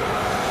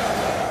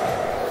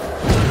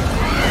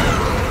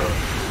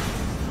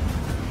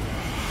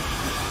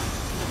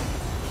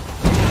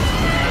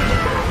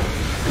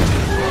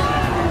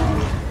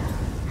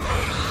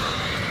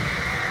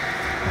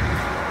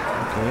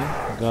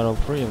 Got all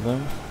three of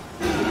them.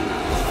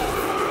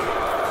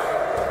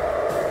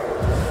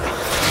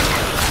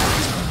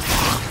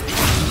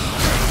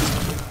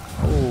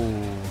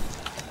 Oh,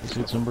 let's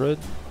eat some bread.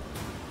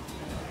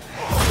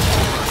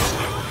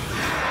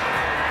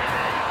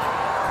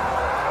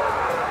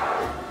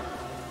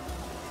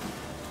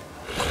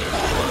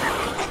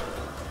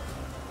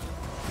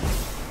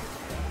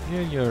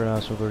 Get your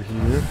ass over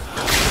here.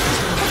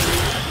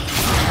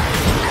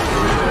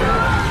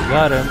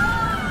 Got him.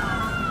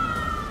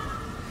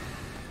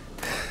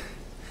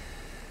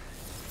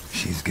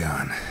 She's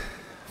gone.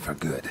 For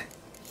good.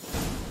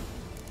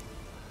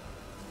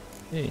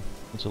 Hey,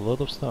 it's a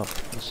lot of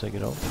stuff. Let's take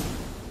it out.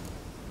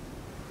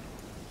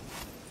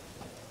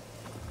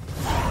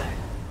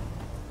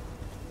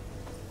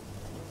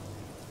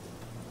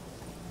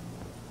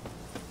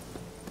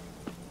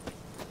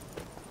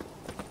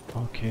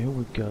 Okay,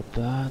 we got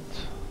that.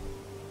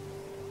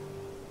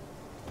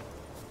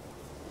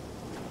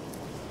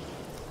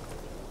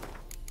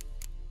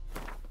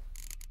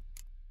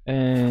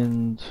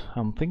 And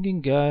I'm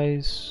thinking,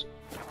 guys,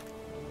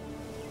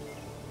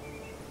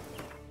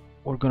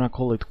 we're gonna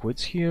call it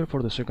quits here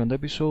for the second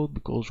episode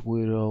because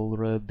we're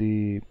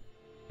already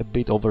a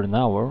bit over an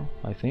hour,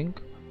 I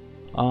think.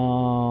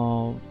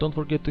 Don't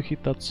forget to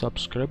hit that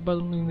subscribe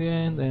button in the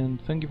end, and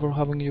thank you for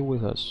having you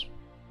with us.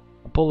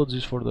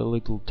 Apologies for the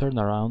little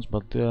turnarounds,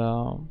 but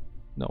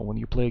no, when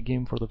you play a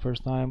game for the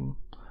first time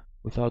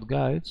without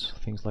guides,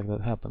 things like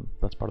that happen.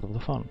 That's part of the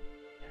fun.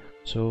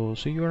 So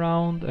see you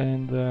around,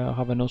 and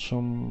have an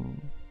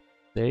awesome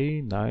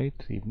day,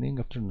 night, evening,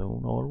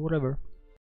 afternoon, or whatever.